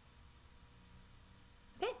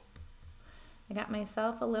 Okay, I got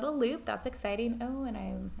myself a little loop. That's exciting. Oh, and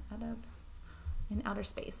I'm in outer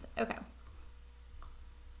space. Okay.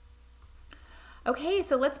 Okay,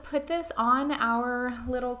 so let's put this on our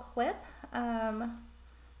little clip. And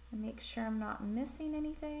make sure I'm not missing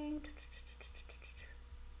anything.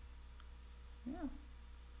 No.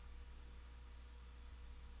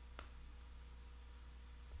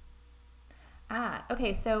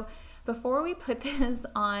 Okay, so before we put this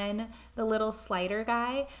on the little slider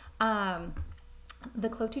guy, the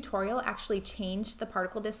CLO tutorial actually changed the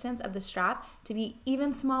particle distance of the strap to be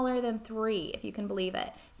even smaller than 3, if you can believe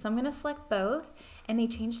it. So I'm going to select both, and they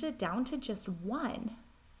changed it down to just 1.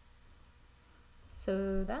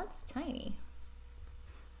 So that's tiny.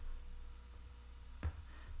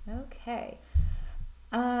 Okay.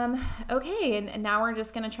 Okay, and now we're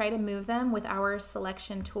just going to try to move them with our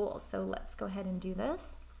selection tool. So let's go ahead and do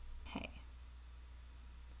this. Okay.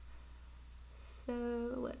 So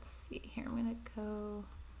let's see here. I'm going to go.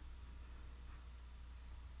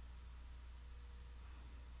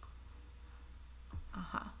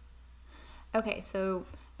 Okay, so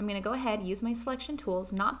I'm going to go ahead, use my selection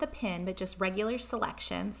tools, not the pin, but just regular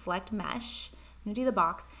selection, select mesh. I'm going to do the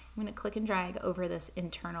box. I'm going to click and drag over this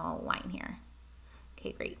internal line here.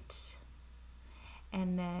 Okay, great.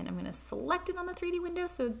 And then I'm going to select it on the 3D window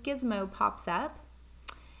so a gizmo pops up.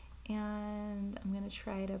 And I'm going to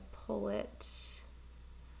try to pull it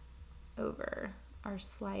over our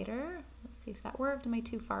slider. Let's see if that worked. Am I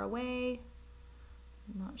too far away?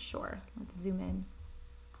 I'm not sure. Let's zoom in.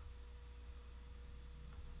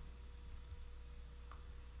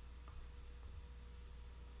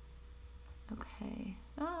 Okay.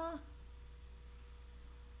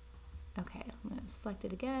 Okay, I'm going to select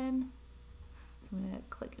it again. So I'm going to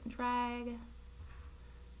click and drag.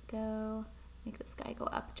 Go. Make this guy go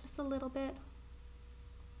up just a little bit.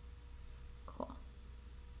 Cool.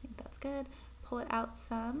 I think that's good. Pull it out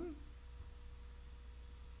some.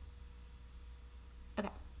 Okay.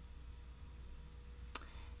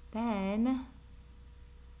 Then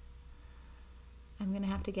I'm going to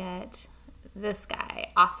have to get this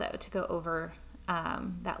guy also to go over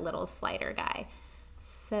that little slider guy.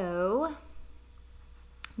 So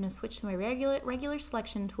I'm going to switch to my regular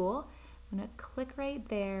selection tool. I'm going to click right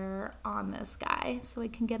there on this guy so I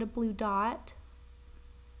can get a blue dot.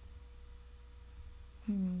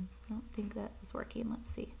 I don't think that was working. Let's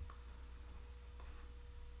see.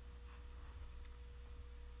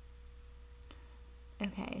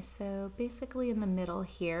 Okay, so basically in the middle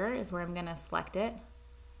here is where I'm going to select it.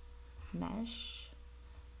 Mesh.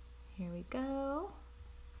 Here we go.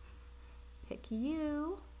 Pick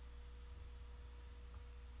you.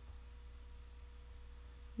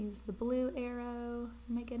 Use the blue arrow.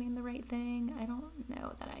 Am I getting the right thing? I don't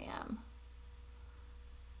know that I am.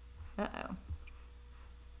 Uh-oh.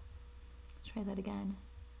 Let's try that again.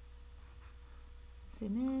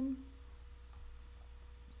 Zoom in.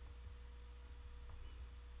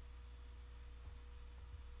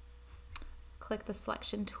 Click the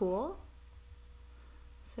selection tool.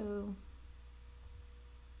 So,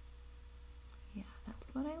 yeah,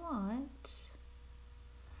 that's what I want.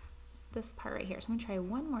 It's this part right here. So I'm gonna try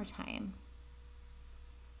one more time.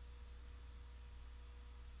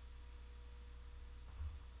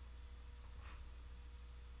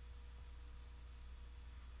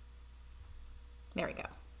 There we go.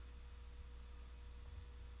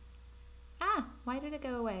 Ah, why did it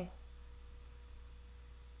go away?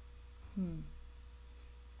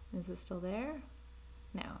 Is it still there?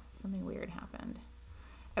 No, something weird happened.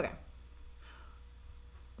 Okay.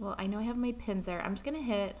 Well, I know I have my pins there. I'm just gonna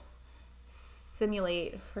hit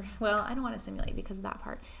simulate for, well, I don't want to simulate because of that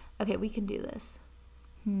part. Okay, we can do this.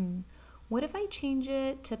 What if I change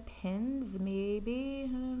it to pins? Maybe,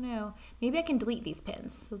 I don't know. Maybe I can delete these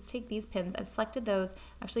pins. So let's take these pins. I've selected those.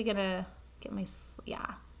 Actually gonna get my,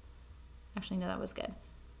 yeah. Actually, no, that was good.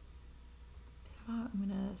 I'm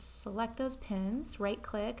gonna select those pins, right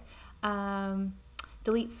click,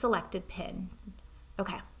 delete selected pin.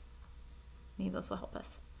 Okay, maybe this will help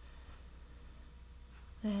us.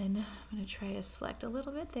 Then I'm gonna try to select a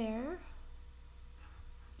little bit there,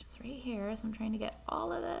 just right here. So I'm trying to get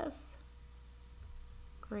all of this.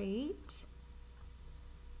 Great.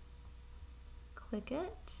 Click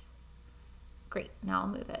it. Great, now I'll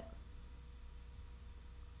move it.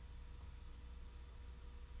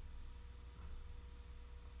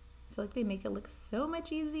 I feel like they make it look so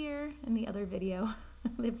much easier in the other video.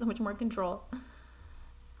 They have so much more control.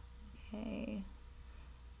 Okay,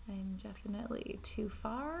 I'm definitely too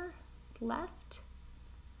far left.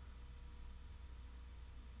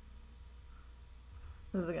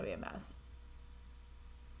 This is gonna be a mess.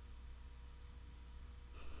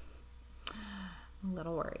 I'm a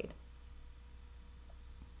little worried.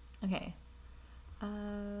 Okay.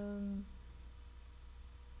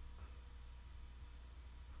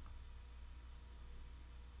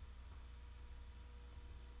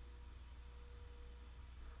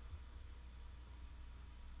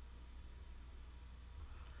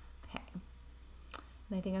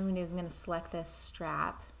 And I think I'm gonna do is I'm gonna select this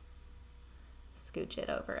strap, scooch it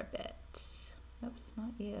over a bit. Oops,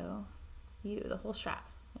 not you. You, the whole strap.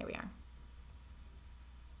 There we are.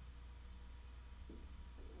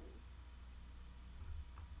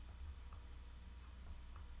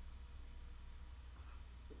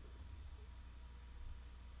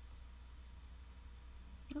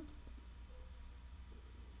 Oops.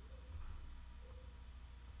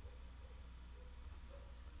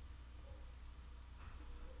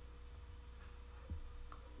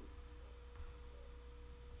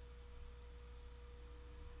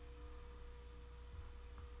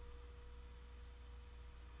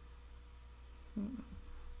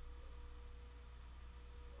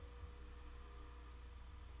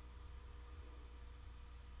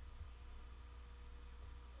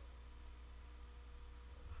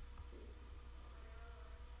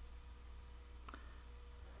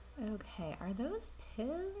 Okay, are those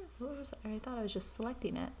pins? What was I thought I was just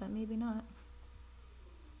selecting it, but maybe not.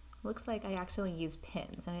 Looks like I accidentally used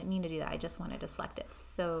pins. I didn't mean to do that. I just wanted to select it.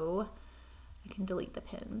 So I can delete the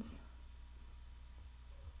pins.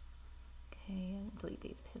 Okay, and delete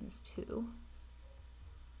these pins too.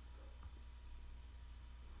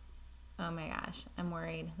 Oh my gosh, I'm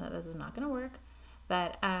worried that this is not gonna work,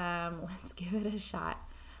 but let's give it a shot.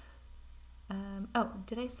 Oh,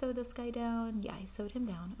 did I sew this guy down? Yeah, I sewed him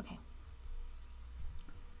down. Okay.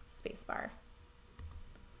 Spacebar.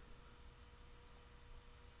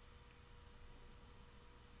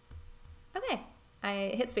 Okay,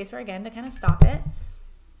 I hit spacebar again to kind of stop it.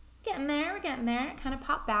 Getting there, we're getting there. It kind of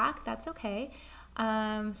popped back, that's okay.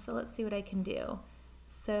 So let's see what I can do.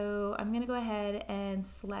 So I'm gonna go ahead and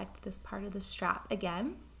select this part of the strap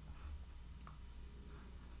again.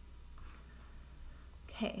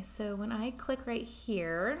 Okay, so when I click right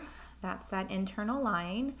here, that's that internal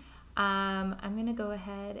line. I'm gonna go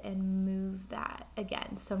ahead and move that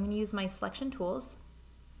again. So I'm gonna use my selection tools,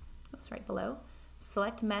 oops, right below,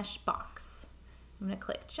 select mesh box. I'm gonna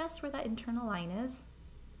click just where that internal line is.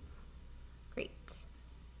 Great,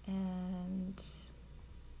 and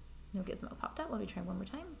no gizmo popped up. Let me try one more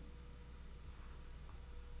time.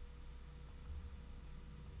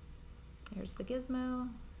 There's the gizmo,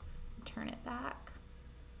 turn it back.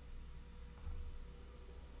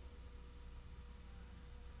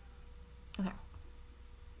 Okay,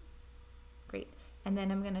 great. And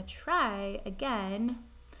then I'm gonna try again.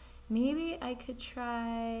 Maybe I could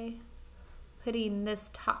try putting this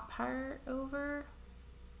top part over.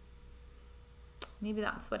 Maybe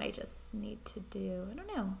that's what I just need to do. I don't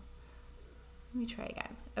know. Let me try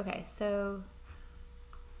again. Okay, so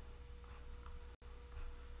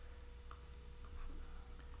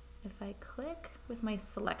if I click with my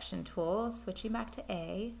selection tool, switching back to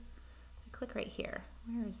A, I click right here.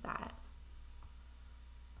 Where is that?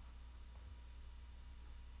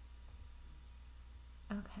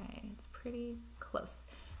 Okay, it's pretty close.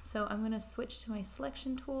 So I'm gonna switch to my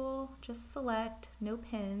selection tool, just select, no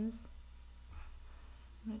pins.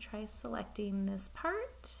 I'm gonna try selecting this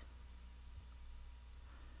part.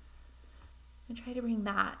 I'm gonna try to bring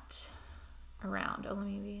that around. Oh, let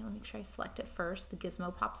me try select it first. The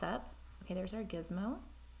gizmo pops up. Okay, there's our gizmo.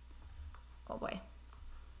 Oh boy.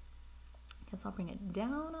 Guess I'll bring it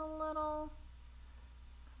down a little.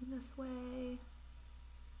 Come this way.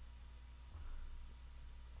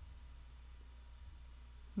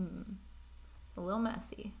 It's a little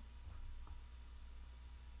messy.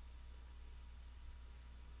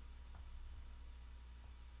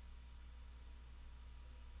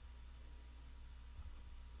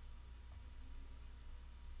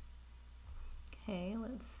 Okay,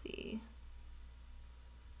 let's see.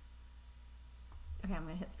 Okay, I'm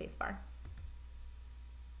gonna hit spacebar.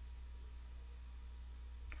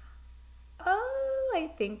 Oh, I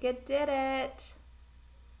think it did it.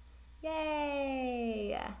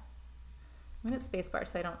 Yay! I'm gonna hit spacebar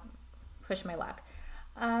so I don't push my luck.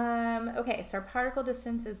 Okay, so our particle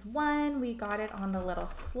distance is 1. We got it on the little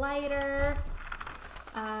slider.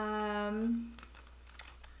 Dun,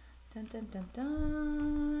 dun, dun,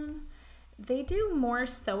 dun. They do more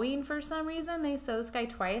sewing for some reason. They sew this guy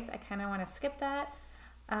twice. I kind of want to skip that.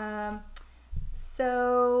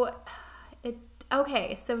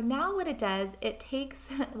 Okay, so now what it does, it takes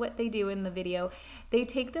what they do in the video. They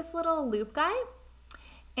take this little loop guy,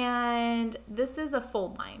 and this is a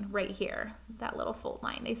fold line right here, that little fold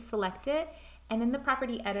line. They select it, and in the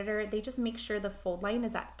property editor, they just make sure the fold line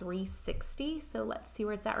is at 360. So let's see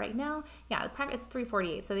where it's at right now. Yeah, it's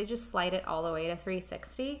 348, so they just slide it all the way to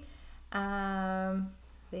 360.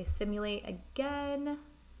 They simulate again.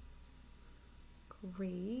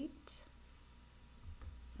 Great.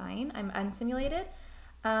 Fine, I'm unsimulated.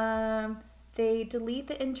 They delete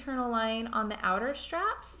the internal line on the outer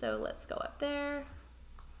straps, so let's go up there.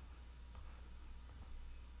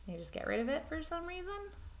 They just get rid of it for some reason.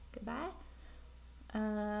 Goodbye.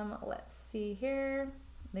 Let's see here.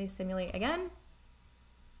 They simulate again.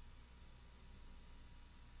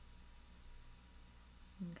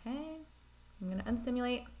 Okay, I'm gonna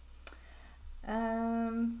unsimulate.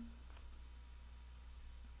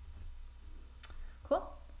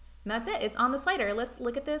 Cool. And that's it. It's on the slider. Let's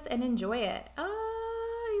look at this and enjoy it.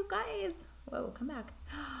 Oh, you guys. Whoa, come back.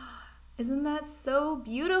 Isn't that so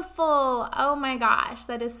beautiful? Oh my gosh,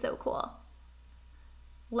 that is so cool.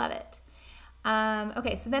 Love it.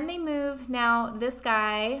 Okay, so then they move now this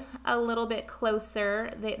guy a little bit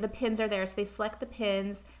closer. The pins are there, so they select the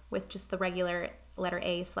pins with just the regular letter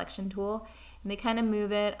A selection tool, and they kind of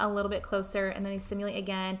move it a little bit closer, and then they simulate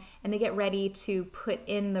again, and they get ready to put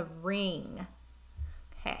in the ring.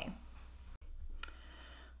 Okay.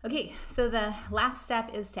 Okay, so the last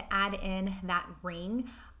step is to add in that ring.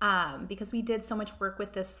 Because we did so much work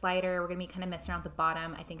with this slider, we're gonna be kind of messing around with the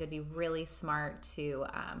bottom. I think it'd be really smart to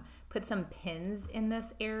put some pins in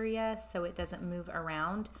this area so it doesn't move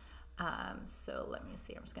around. So let me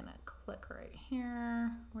see, I'm just gonna click right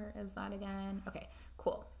here. Where is that again? Okay,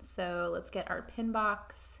 cool. So let's get our pin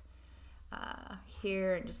box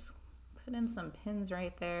here and just put in some pins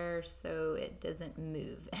right there so it doesn't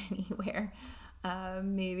move anywhere.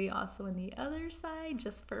 Maybe also on the other side,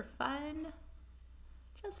 just for fun.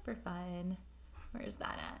 Just for fun. Where's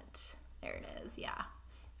that at? There it is, yeah.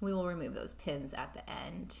 We will remove those pins at the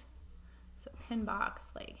end. So pin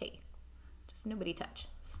box, like, hey, just nobody touch,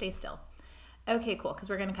 stay still. Okay, cool, because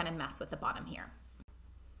we're gonna kind of mess with the bottom here.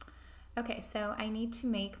 Okay, so I need to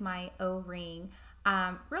make my O-ring.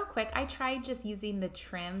 Real quick, I tried just using the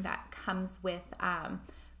trim that comes with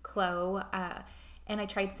CLO, and I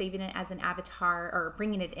tried saving it as an avatar or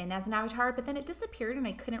bringing it in as an avatar, but then it disappeared and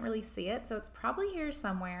I couldn't really see it. So it's probably here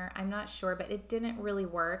somewhere. I'm not sure, but it didn't really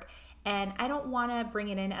work. And I don't want to bring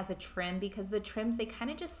it in as a trim because the trims, they kind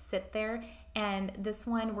of just sit there. And this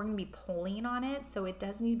one, we're going to be pulling on it. So it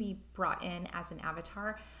does need to be brought in as an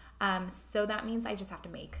avatar. So that means I just have to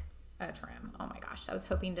make a trim. Oh my gosh, I was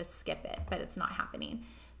hoping to skip it, but it's not happening.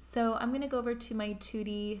 So I'm going to go over to my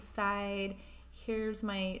 2D side. Here's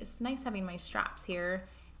my, it's nice having my straps here,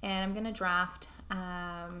 and I'm gonna draft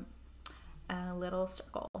a little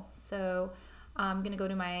circle. So I'm gonna go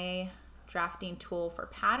to my drafting tool for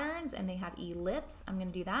patterns, and they have ellipse. I'm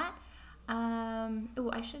gonna do that. Oh,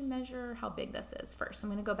 I should measure how big this is first. I'm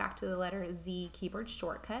gonna go back to the letter Z keyboard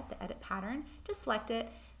shortcut, the edit pattern, just select it.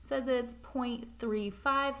 It says it's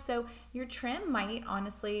 0.35, so your trim might,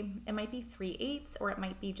 honestly, it might be 3/8 or it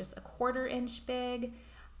might be just a 1/4 inch big.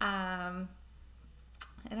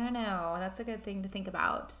 I don't know, that's a good thing to think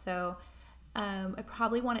about. So I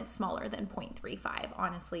probably want it smaller than 0.35,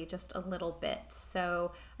 honestly, just a little bit.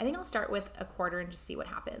 So I think I'll start with a 1/4 and just see what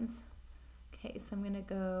happens. Okay, so I'm gonna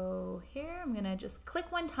go here. I'm gonna just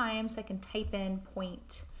click one time so I can type in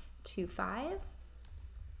 0.25.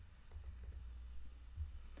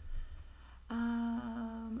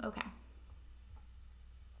 Okay.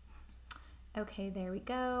 Okay, there we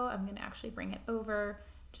go. I'm gonna actually bring it over,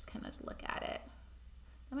 just kind of look at it.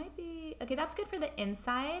 That might be, okay, that's good for the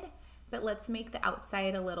inside, but let's make the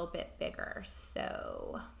outside a little bit bigger.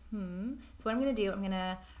 So, so what I'm gonna do, I'm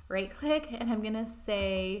gonna right click and I'm gonna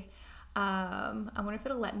say, I wonder if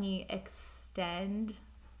it'll let me extend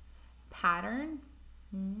pattern.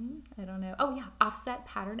 I don't know. Oh yeah, offset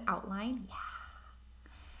pattern outline, yeah.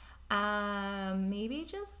 Maybe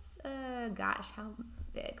just, gosh, how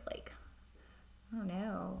big, like, I don't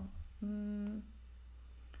know.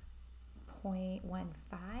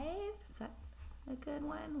 0.15, is that a good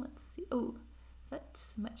one? Let's see. Oh,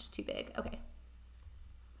 that's much too big. Okay.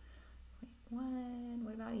 0.1,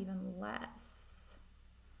 what about even less?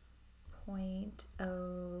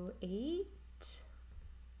 0.08,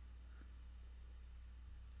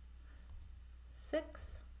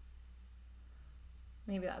 6,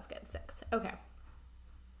 maybe that's good, 6, okay.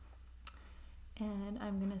 And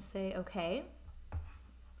I'm gonna say okay,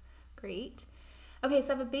 great. Okay,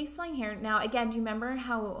 so I have a baseline here. Now, again, do you remember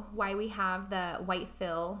why we have the white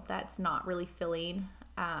fill that's not really filling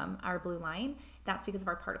our blue line? That's because of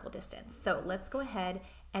our particle distance. So let's go ahead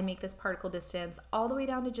and make this particle distance all the way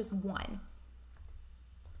down to just 1.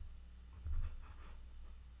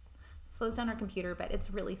 Slows down our computer, but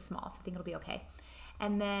it's really small, so I think it'll be okay.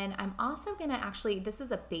 And then I'm also gonna actually, this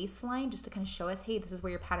is a baseline just to kind of show us, hey, this is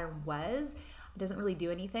where your pattern was. It doesn't really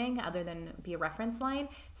do anything other than be a reference line.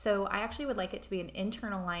 So I actually would like it to be an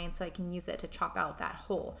internal line so I can use it to chop out that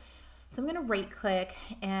hole. So I'm gonna right click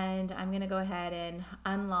and I'm gonna go ahead and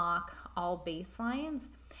unlock all baselines.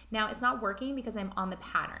 Now it's not working because I'm on the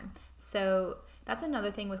pattern. So that's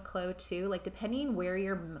another thing with CLO too, like depending where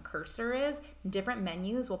your cursor is, different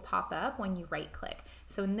menus will pop up when you right click.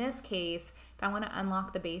 So in this case, if I wanna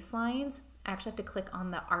unlock the baselines, I actually have to click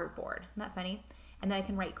on the artboard. Isn't that funny? And then I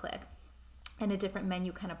can right click and a different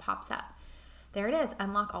menu kind of pops up. There it is,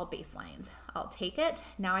 unlock all baselines. I'll take it.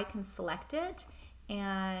 Now I can select it.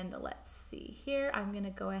 And let's see here. I'm gonna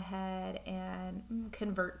go ahead and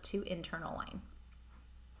convert to internal line.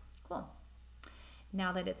 Cool.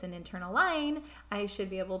 Now that it's an internal line, I should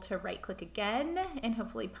be able to right click again and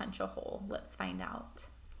hopefully punch a hole. Let's find out.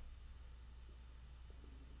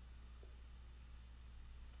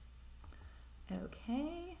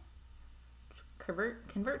 Okay,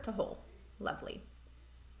 convert to hole. Lovely.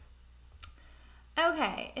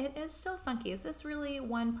 Okay, it is still funky. Is this really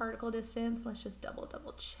one particle distance? Let's just double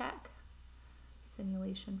check.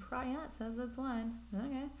 Simulation yeah, it says it's one.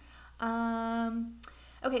 Okay.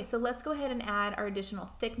 Okay, so let's go ahead and add our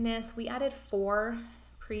additional thickness. We added 4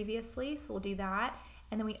 previously, so we'll do that.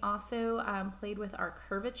 And then we also played with our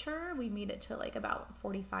curvature. We made it to like about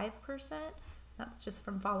 45%. That's just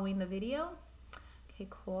from following the video. Okay,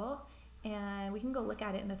 cool. And we can go look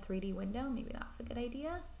at it in the 3D window. Maybe that's a good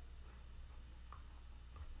idea.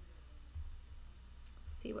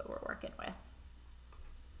 See what we're working with.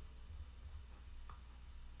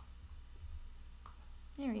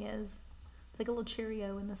 There he is. It's like a little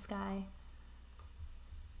Cheerio in the sky.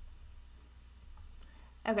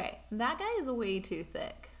 Okay, that guy is way too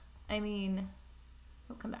thick. I mean,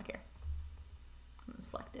 oh, come back here. I'm gonna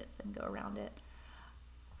select it so I can go around it.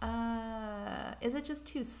 Is it just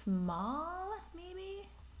too small, maybe?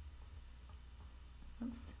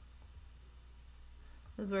 Oops.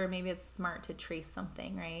 This is where maybe it's smart to trace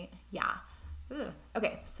something, right? Yeah. Ugh.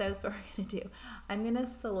 Okay, so that's what we're gonna do. I'm gonna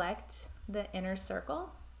select the inner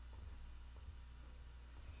circle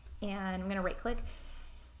and I'm gonna right click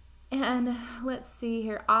and let's see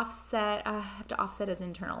here, offset. I have to offset as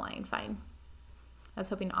internal line, fine. I was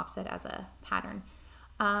hoping to offset as a pattern.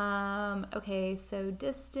 Okay, so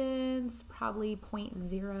distance, probably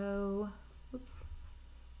 0.0, oops.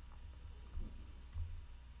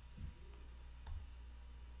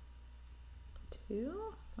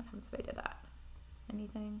 What happens if I did that?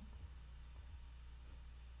 Anything?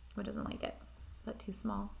 What doesn't like it? Is that too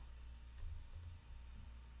small?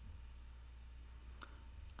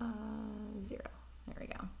 0. There we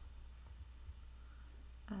go.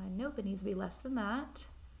 Nope, it needs to be less than that.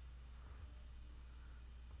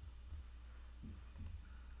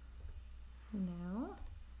 No.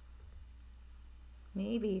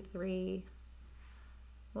 Maybe 3.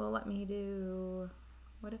 Well, let me do,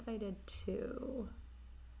 what if I did 2?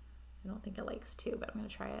 I don't think it likes 2, but I'm gonna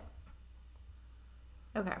try it.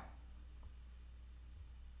 Okay.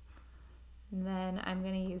 And then I'm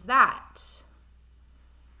gonna use that.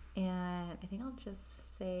 And I think I'll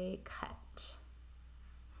just say cut.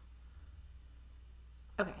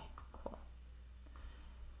 Okay, cool.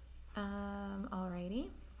 Alrighty.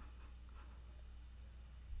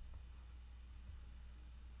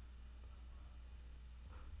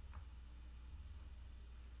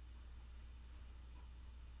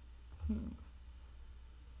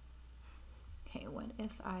 Okay, what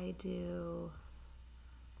if I do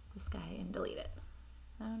this guy and delete it?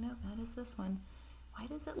 Oh no, that is this one. Why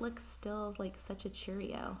does it look still like such a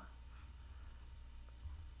Cheerio?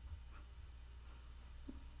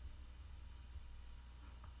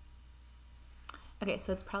 Okay,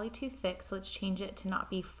 so it's probably too thick, so let's change it to not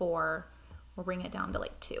be 4. We'll bring it down to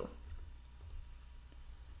like 2.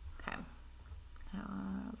 Okay,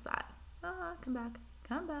 how's that? Ah, come back,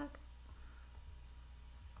 come back.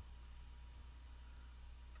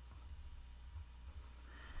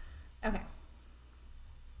 Okay,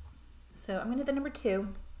 so I'm gonna hit the number 2,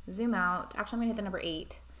 zoom out. Actually, I'm gonna hit the number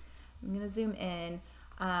 8. I'm gonna zoom in.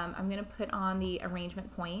 I'm gonna put on the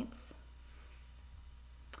arrangement points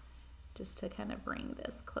just to kind of bring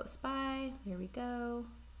this close by. There we go.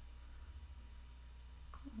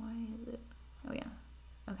 Why is it? Oh yeah,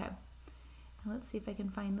 okay. Now let's see if I can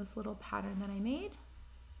find this little pattern that I made.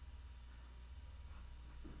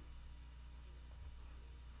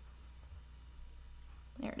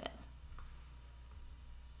 There it is.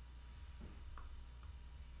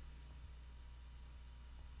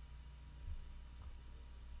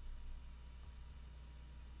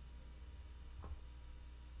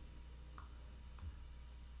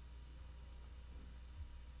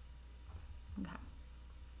 Okay.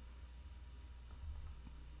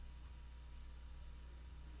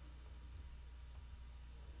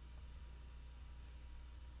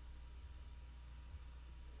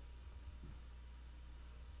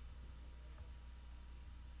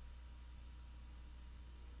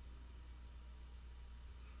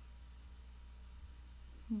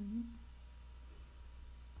 I'm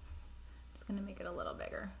just going to make it a little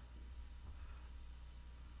bigger.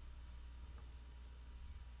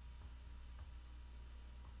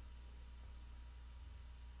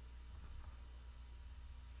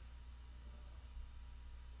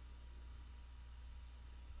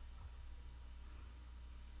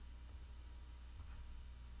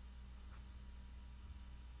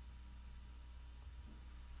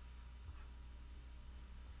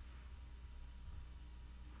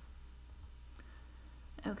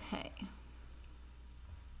 Okay.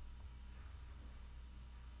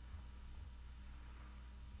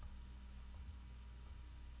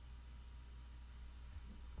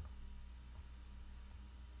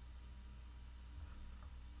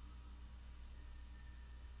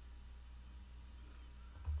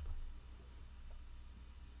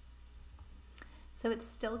 So it's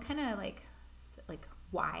still kind of like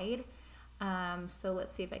wide. So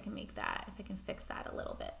let's see if I can make that, if I can fix that a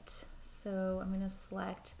little bit. So I'm going to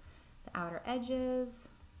select the outer edges.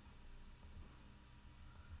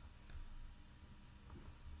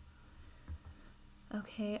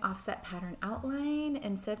 Okay, offset pattern outline.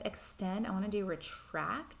 Instead of extend, I want to do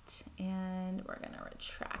retract, and we're going to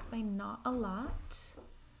retract by not a lot.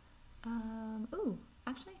 Ooh,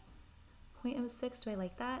 actually, 0.06, do I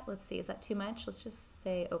like that? Let's see, is that too much? Let's just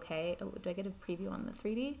say okay. Oh, do I get a preview on the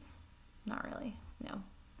 3D? Not really, no.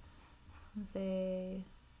 I'll say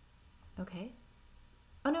okay.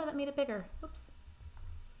 Oh no, that made it bigger. Whoops.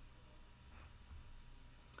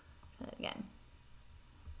 Try that again.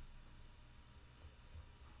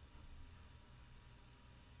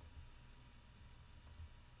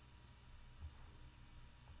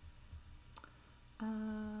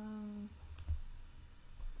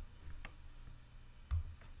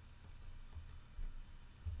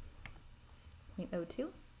 .02.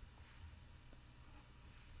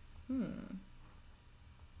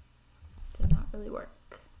 Did not really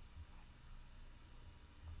work.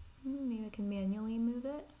 Maybe I can manually move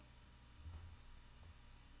it.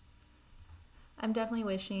 I'm definitely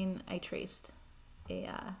wishing I traced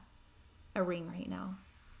a ring right now.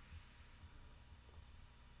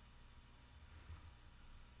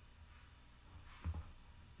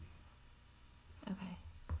 Okay.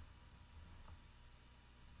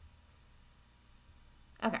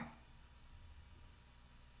 Okay.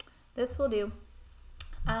 This will do.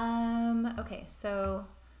 Okay, so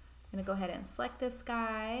I'm gonna go ahead and select this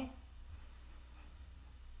guy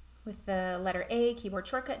with the letter A keyboard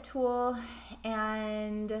shortcut tool,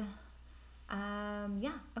 and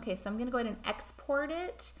yeah, okay, so I'm gonna go ahead and export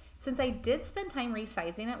it. Since I did spend time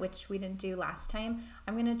resizing it, which we didn't do last time,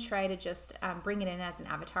 I'm gonna try to just bring it in as an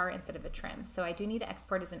avatar instead of a trim. So I do need to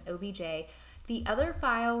export as an OBJ. The other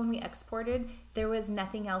file, when we exported, there was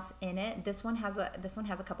nothing else in it. This one has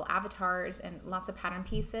a couple avatars and lots of pattern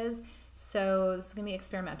pieces. So this is gonna be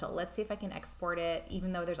experimental. Let's see if I can export it,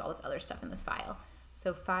 even though there's all this other stuff in this file.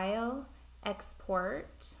 So File,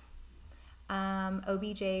 Export,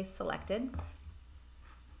 OBJ selected.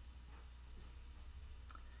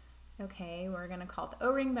 Okay, we're gonna call it the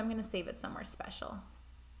O-ring, but I'm gonna save it somewhere special.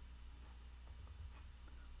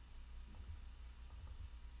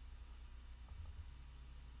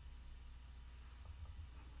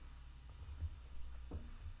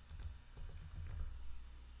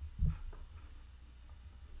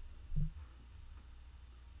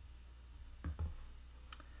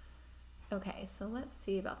 Okay, so let's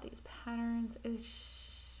see about these patterns.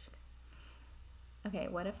 Okay,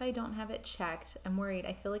 what if I don't have it checked? I'm worried.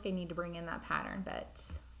 I feel like I need to bring in that pattern,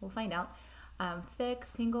 but we'll find out. Thick,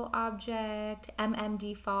 single object,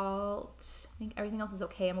 default. I think everything else is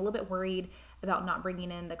okay. I'm a little bit worried about not bringing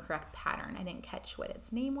in the correct pattern. I didn't catch what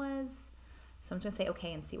its name was. So I'm just gonna say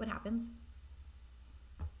okay and see what happens.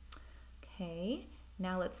 Okay,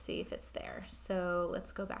 now let's see if it's there. So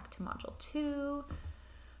let's go back to module 2.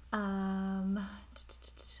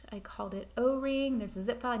 I called it O-ring. There's a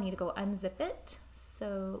zip file. I need to go unzip it.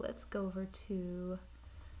 So let's go over to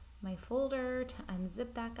my folder to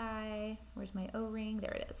unzip that guy. Where's my O-ring?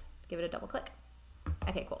 There it is. Give it a double click.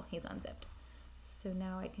 Okay, cool. He's unzipped. So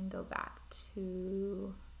now I can go back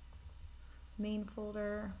to main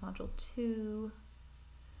folder, module 2,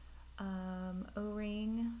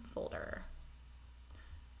 O-ring folder.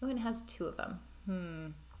 Oh, and it has 2 of them.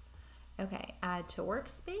 Okay, add to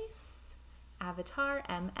workspace, avatar,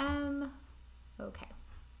 okay.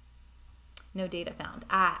 No data found.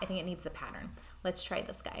 I think it needs the pattern. Let's try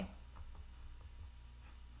this guy.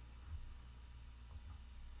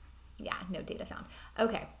 Yeah, no data found.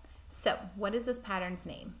 Okay, so what is this pattern's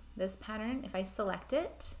name? This pattern, if I select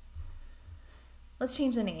it, let's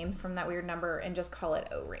change the name from that weird number and just call it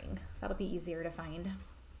O-ring. That'll be easier to find.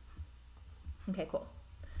 Okay, cool.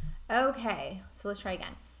 Okay, so let's try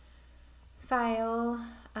again. File,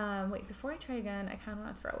 wait, before I try again, I kind of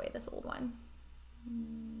want to throw away this old one.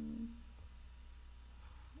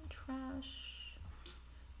 Trash,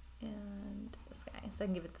 and this guy, so I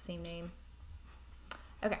can give it the same name.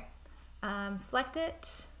 Okay, select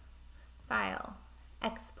it, File,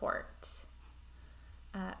 Export,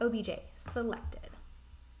 OBJ, selected,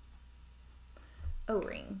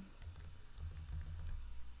 O-ring.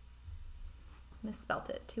 misspelt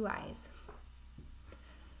it, 2 I's.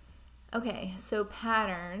 Okay, so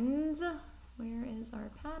patterns. Where is our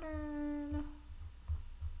pattern?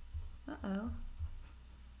 Uh-oh.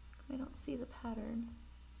 I don't see the pattern.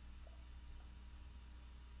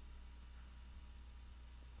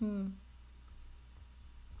 Oh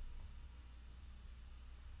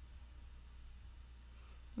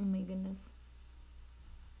my goodness.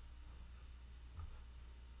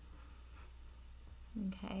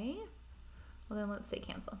 Okay. Well, then let's say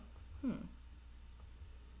cancel.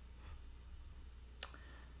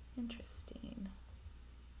 Interesting.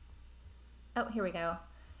 Oh, here we go.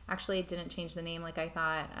 Actually, it didn't change the name like I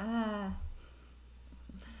thought.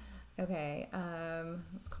 Okay,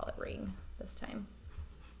 let's call it ring this time.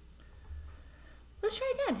 Let's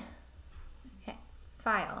try again. Okay,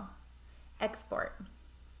 file, export,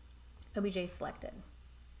 OBJ selected.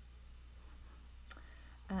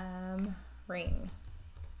 Ring,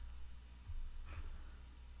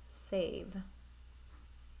 save,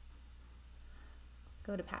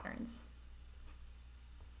 go to patterns.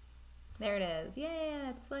 There it is.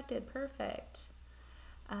 Yeah, it's selected. Perfect.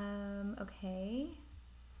 Okay.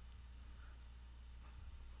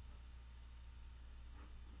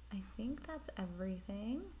 I think that's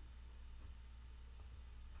everything.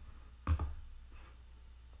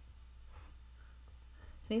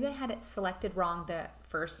 So maybe I had it selected wrong the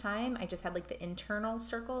first time. I just had like the internal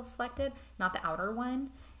circle selected, not the outer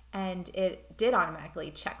one. And it did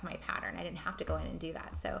automatically check my pattern. I didn't have to go in and do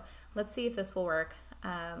that. So let's see if this will work.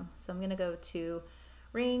 So I'm gonna go to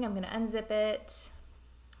ring, I'm gonna unzip it.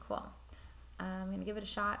 Cool. I'm gonna give it a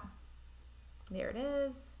shot. There it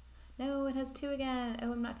is. No, it has 2 again.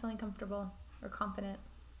 Oh, I'm not feeling comfortable or confident.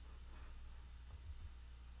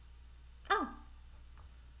 Oh,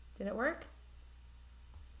 did it work?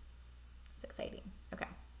 It's exciting. Okay.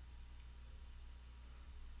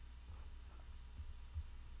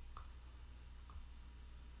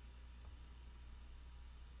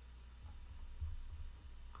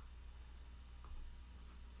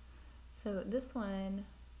 So this one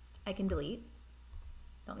I can delete.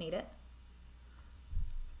 Don't need it.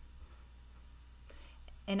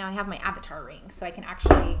 And now I have my avatar ring, so I can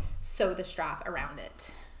actually sew the strap around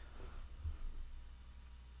it.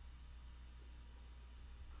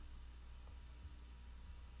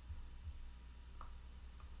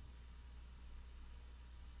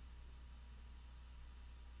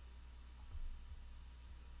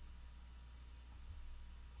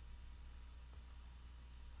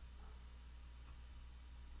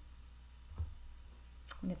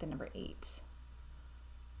 I'm gonna hit the number 8.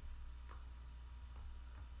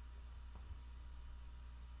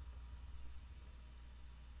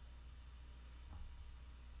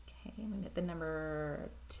 Okay, I'm gonna hit the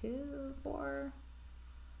number 2, 4.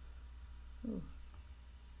 Ooh.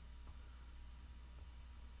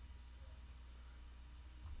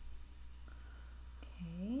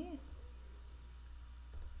 Okay.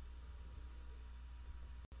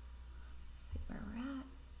 Let's see where we're at.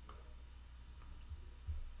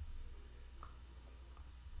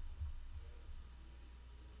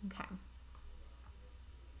 Okay.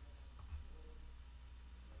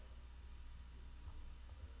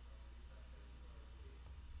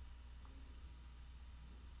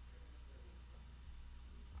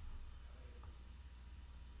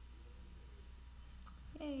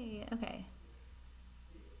 Yay, okay.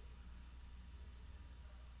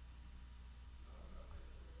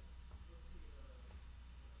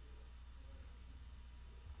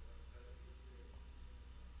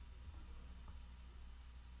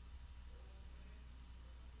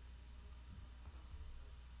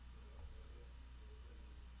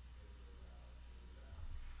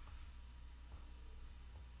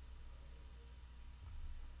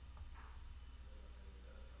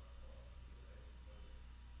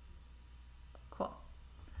 Cool.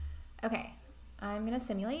 Okay, I'm gonna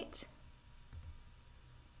simulate.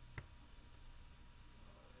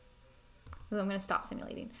 Ooh, I'm gonna stop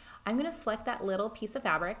simulating. I'm gonna select that little piece of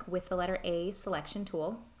fabric with the letter A selection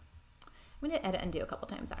tool. I'm gonna edit and undo a couple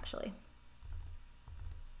times actually.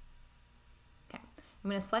 Okay, I'm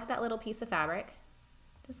gonna select that little piece of fabric,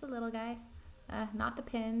 just a little guy, not the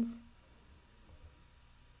pins.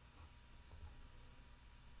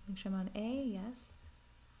 Make sure I'm on A, yes.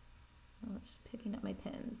 Oh, it's picking up my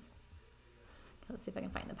pins. Okay, let's see if I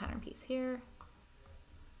can find the pattern piece here.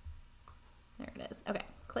 There it is. Okay,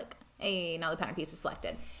 click. Hey, now the pattern piece is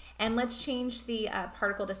selected. And let's change the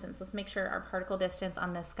particle distance. Let's make sure our particle distance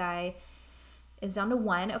on this guy is down to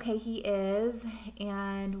 1. Okay, he is.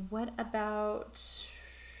 And what about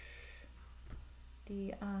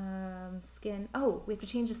the skin? Oh, we have to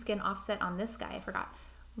change the skin offset on this guy. I forgot.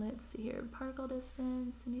 Let's see here, particle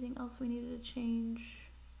distance, anything else we needed to change?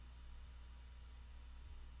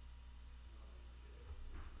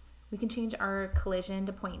 We can change our collision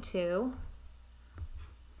to 0.2.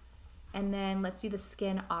 And then let's do the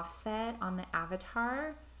skin offset on the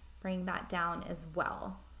avatar, bring that down as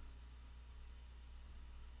well.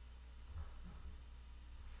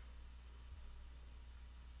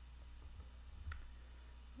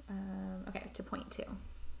 Okay, to 0.2.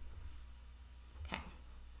 Okay.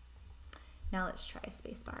 Now let's try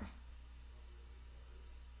spacebar.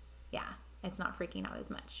 Yeah, it's not freaking out as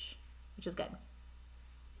much, which is good.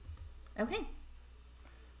 Okay,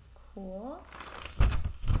 cool.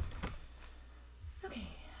 Okay,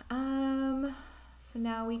 so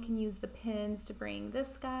now we can use the pins to bring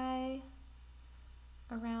this guy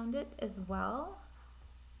around it as well.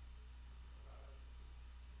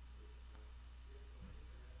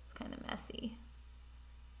 It's kind of messy.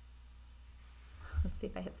 Let's see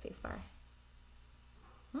if I hit spacebar.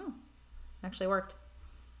 Actually worked.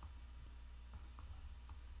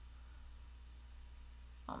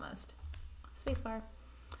 Almost. Spacebar.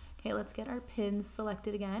 Okay, let's get our pins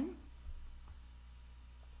selected again.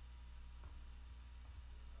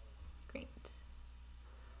 Great.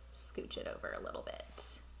 Scooch it over a little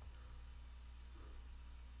bit.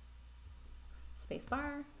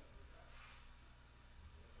 Spacebar.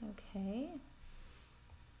 Okay.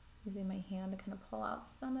 Using my hand to kind of pull out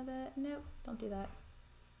some of it. Nope, don't do that.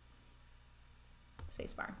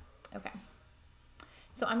 Spacebar. Okay.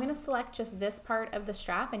 So I'm going to select just this part of the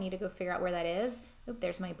strap. I need to go figure out where that is. Oop,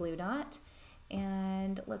 there's my blue dot.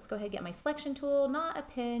 And let's go ahead and get my selection tool, not a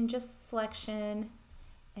pin, just selection.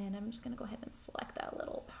 And I'm just going to go ahead and select that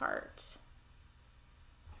little part.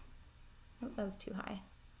 Oh, that was too high.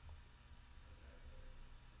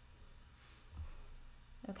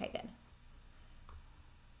 Okay, good.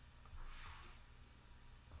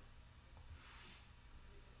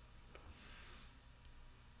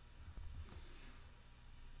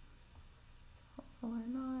 Helpful or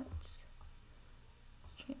not.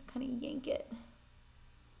 Just trying to kind of yank it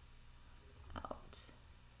out.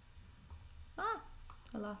 Ah,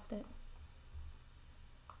 I lost it.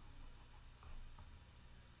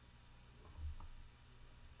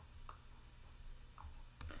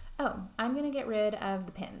 Oh, I'm going to get rid of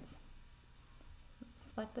the pins.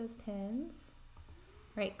 Select those pins,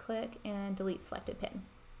 right click and delete selected pin.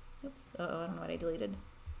 Oops, I don't know what I deleted.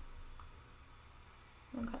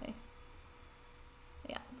 Okay.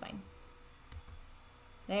 Yeah, it's fine.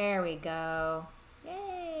 There we go.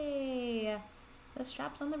 Yay! The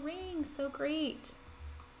strap's on the ring, so great.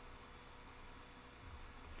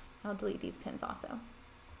 I'll delete these pins also.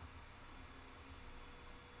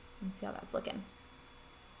 Let's see how that's looking.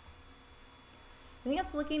 I think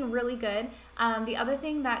it's looking really good. The other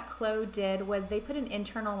thing that CLO did was they put an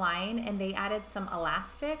internal line and they added some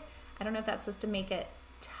elastic. I don't know if that's supposed to make it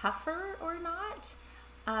tougher or not.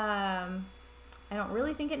 I don't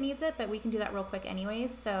really think it needs it, but we can do that real quick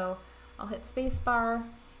anyways. So I'll hit spacebar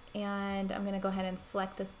and I'm gonna go ahead and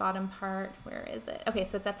select this bottom part. Where is it? Okay,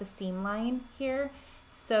 so it's at the seam line here.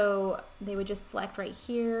 So they would just select right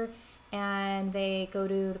here and they go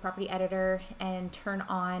to the property editor and turn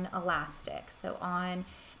on elastic. So on,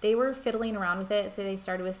 they were fiddling around with it. So they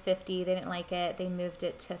started with 50, they didn't like it. They moved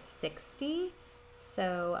it to 60.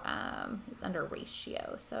 So it's under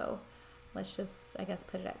ratio. So let's just, I guess,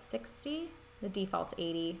 put it at 60. The default's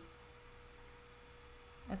 80.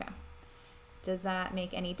 Okay. Does that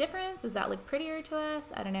make any difference? Does that look prettier to us?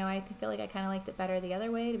 I don't know. I feel like I kind of liked it better the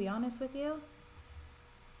other way, to be honest with you.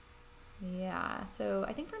 Yeah, so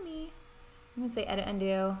I think for me, I'm gonna say edit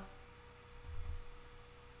undo.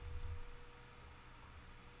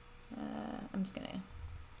 I'm just gonna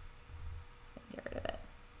get rid of it.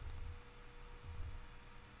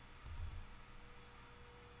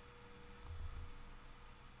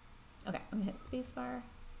 Okay, I'm gonna hit spacebar.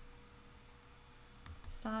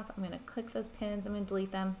 Stop. I'm gonna click those pins. I'm gonna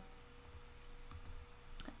delete them.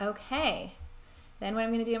 Okay. Then what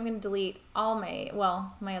I'm gonna do, I'm gonna delete all my,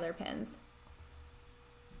 well, my other pins.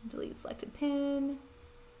 Delete selected pin,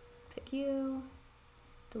 pick you,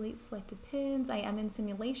 delete selected pins. I am in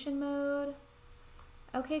simulation mode.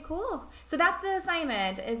 Okay, cool. So that's the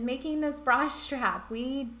assignment, is making this bra strap.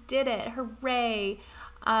 We did it, hooray.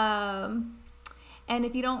 And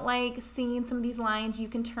if you don't like seeing some of these lines, you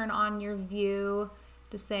can turn on your view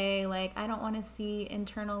to say like, I don't wanna see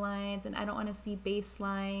internal lines and I don't wanna see base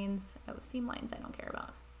lines. Oh, seam lines I don't care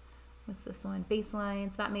about. What's this one? Base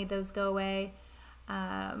lines, that made those go away.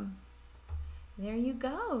 There you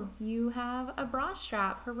go. You have a bra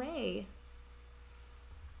strap. Hooray.